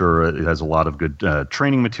 I'm sure it has a lot of good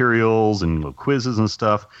training materials and quizzes and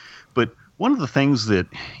stuff. But one of the things that,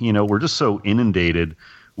 we're just so inundated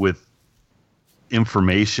with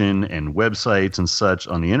information and websites and such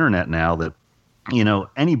on the internet now that,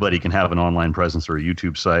 anybody can have an online presence or a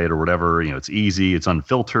YouTube site or whatever. It's easy, it's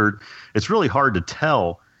unfiltered. It's really hard to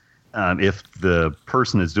tell if the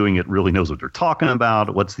person that's doing it really knows what they're talking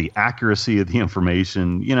about, what's the accuracy of the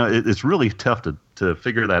information. It's really tough to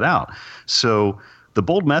figure that out. So the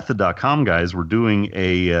boldmethod.com guys were doing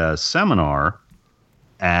a seminar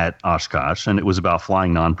at Oshkosh, and it was about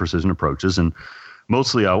flying non-precision approaches. And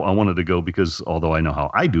mostly I wanted to go because although I know how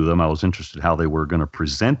I do them, I was interested how they were going to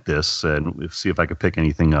present this and see if I could pick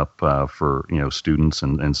anything up for students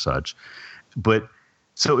and such. But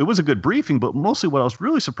so it was a good briefing, but mostly what I was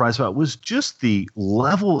really surprised about was just the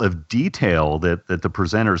level of detail that the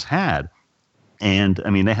presenters had. And I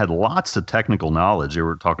mean, they had lots of technical knowledge. They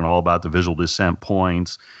were talking all about the visual descent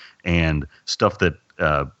points and stuff that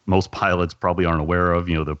most pilots probably aren't aware of.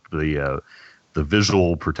 The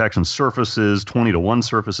visual protection surfaces, 20-to-1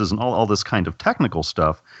 surfaces, and all this kind of technical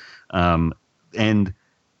stuff.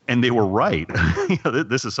 And they were right.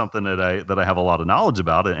 This is something that I have a lot of knowledge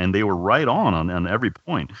about, and they were right on every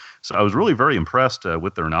point. So I was really very impressed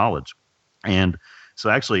with their knowledge. And so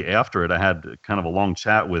actually after it, I had kind of a long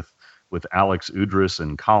chat with Alex Udris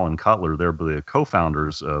and Colin Cutler. They're the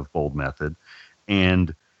co-founders of Bold Method.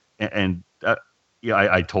 And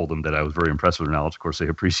I told them that I was very impressed with their knowledge. Of course, they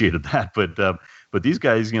appreciated that. But these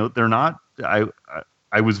guys, they're not.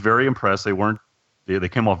 I was very impressed. They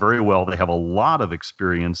came off very well. They have a lot of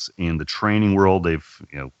experience in the training world. They've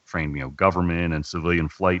trained government and civilian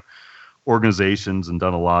flight organizations and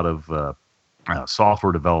done a lot of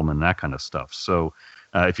software development and that kind of stuff. So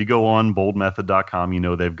if you go on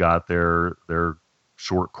boldmethod.com, they've got their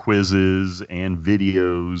short quizzes and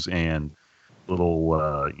videos and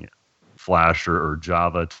little Flash or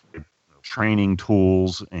Java training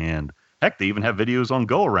tools, and heck, they even have videos on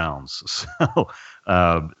go-arounds.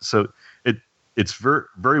 So it's very,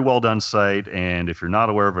 very well done site, and if you're not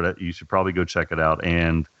aware of it, you should probably go check it out.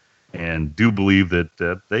 And do believe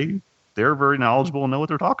that they're very knowledgeable and know what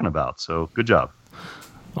they're talking about. So good job.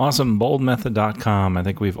 Awesome. Boldmethod.com. I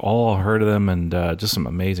think we've all heard of them, and just some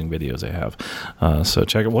amazing videos they have. So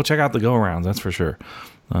we'll check out the go-arounds, that's for sure.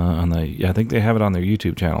 I think they have it on their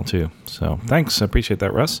YouTube channel too. So thanks. I appreciate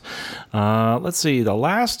that, Russ. Let's see. The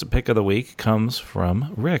last pick of the week comes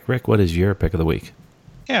from Rick. Rick, what is your pick of the week?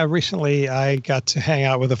 Yeah, recently I got to hang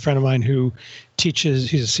out with a friend of mine who teaches,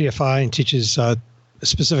 he's a CFI and teaches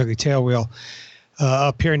specifically tailwheel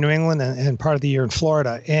up here in New England and part of the year in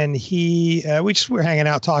Florida. And we were hanging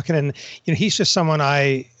out talking, and he's just someone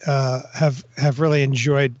I have really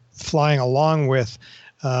enjoyed flying along with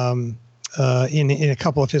in a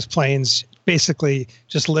couple of his planes, basically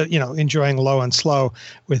just enjoying low and slow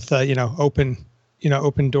with open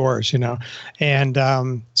doors, and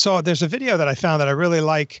so there's a video that I found that I really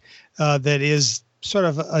like that is sort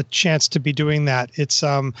of a chance to be doing that. It's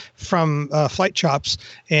from Flight Chops,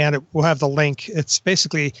 and we'll have the link. It's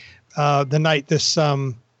basically the night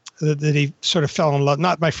that he sort of fell in love.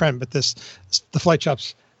 Not my friend, but the Flight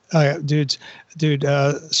Chops dude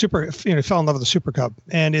super fell in love with the Super Cub,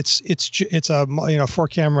 and it's a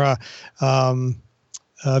 4-camera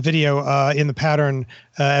video in the pattern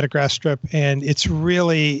at a grass strip, and it's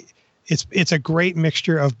really it's a great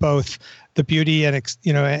mixture of both the beauty and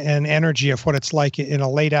and energy of what it's like in a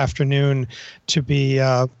late afternoon to be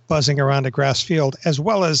buzzing around a grass field, as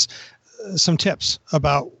well as some tips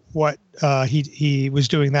about what he was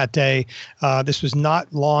doing that day. This was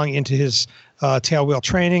not long into his tailwheel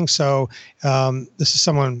training, so this is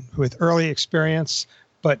someone with early experience,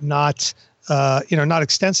 but not not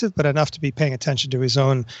extensive, but enough to be paying attention to his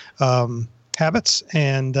own habits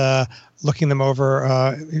and looking them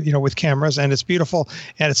over, with cameras. And it's beautiful,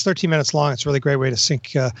 and it's 13 minutes long. It's a really great way to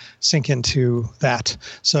sink into that.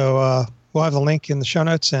 So we'll have the link in the show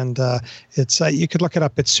notes, and it's you could look it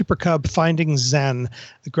up. It's Super Cub Finding Zen,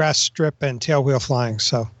 the grass strip and tailwheel flying.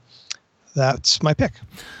 So that's my pick.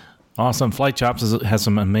 Awesome. Flight Chops has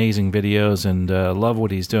some amazing videos, and love what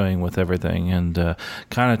he's doing with everything, and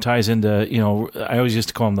kind of ties into, I always used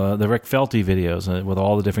to call them the Rick Felty videos with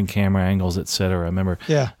all the different camera angles, etc. I remember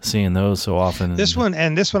seeing those so often. This one,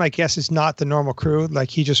 I guess, is not the normal crew. Like,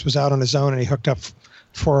 he just was out on his own, and he hooked up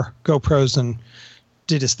 4 GoPros and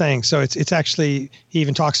did his thing. So it's actually, he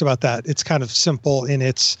even talks about that. It's kind of simple in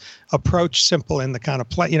its approach, simple in the kind of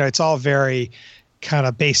play. It's all very kind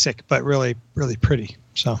of basic, but really, really pretty.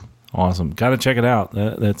 So. Awesome. Got to check it out.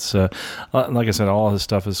 That's like I said, all his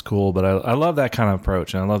stuff is cool, but I love that kind of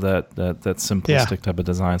approach, and I love that simplistic type of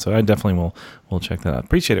design. So I definitely will check that out.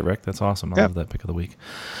 Appreciate it, Rick. That's awesome. I love that pick of the week.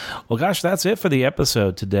 Well, gosh, that's it for the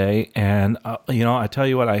episode today. And I tell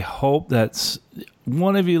you what, I hope that's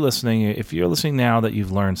one of you listening, if you're listening now, that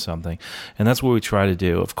you've learned something. And that's what we try to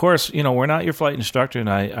do. Of course, we're not your flight instructor, and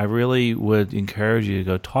I really would encourage you to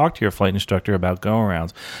go talk to your flight instructor about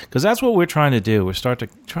go-arounds, because that's what we're trying to do. We're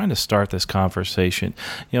trying to start this conversation.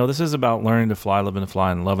 This is about learning to fly, living to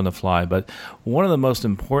fly, and loving to fly. But one of the most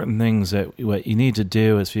important things that what you need to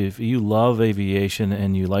do is, if you love aviation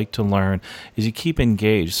and you like to learn, is you keep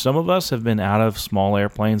engaged. Some of us have been out of small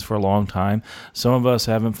airplanes for a long time. Some of us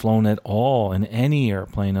haven't flown at all in any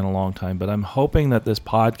airplane in a long time, but I'm hoping that this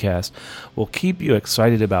podcast will keep you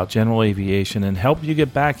excited about general aviation and help you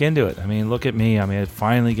get back into it. I mean, look at me.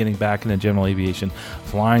 Finally getting back into general aviation,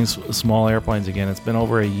 flying small airplanes again. It's been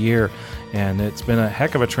over a year, and it's been a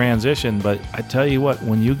heck of a transition, but I tell you what,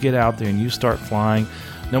 when you get out there and you start flying,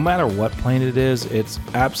 no matter what plane it is, it's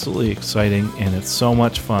absolutely exciting, and it's so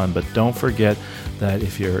much fun. But don't forget that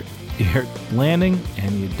if you're landing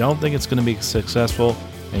and you don't think it's going to be successful,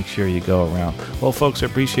 make sure you go around. Well, folks, I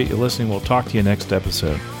appreciate you listening. We'll talk to you next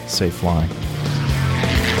episode. Safe flying.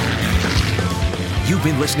 You've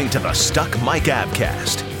been listening to the Stuck Mic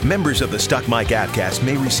Avcast. Members of the Stuck Mic Avcast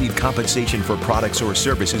may receive compensation for products or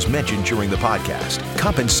services mentioned during the podcast.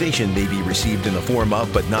 Compensation may be received in the form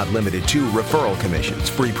of, but not limited to, referral commissions,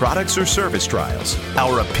 free products, or service trials.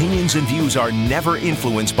 Our opinions and views are never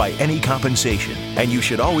influenced by any compensation, and you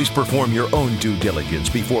should always perform your own due diligence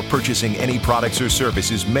before purchasing any products or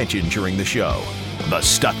services mentioned during the show. The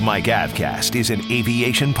Stuck Mic Avcast is an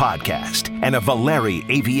aviation podcast and a Valeri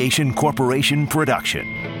Aviation Corporation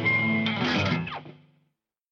production.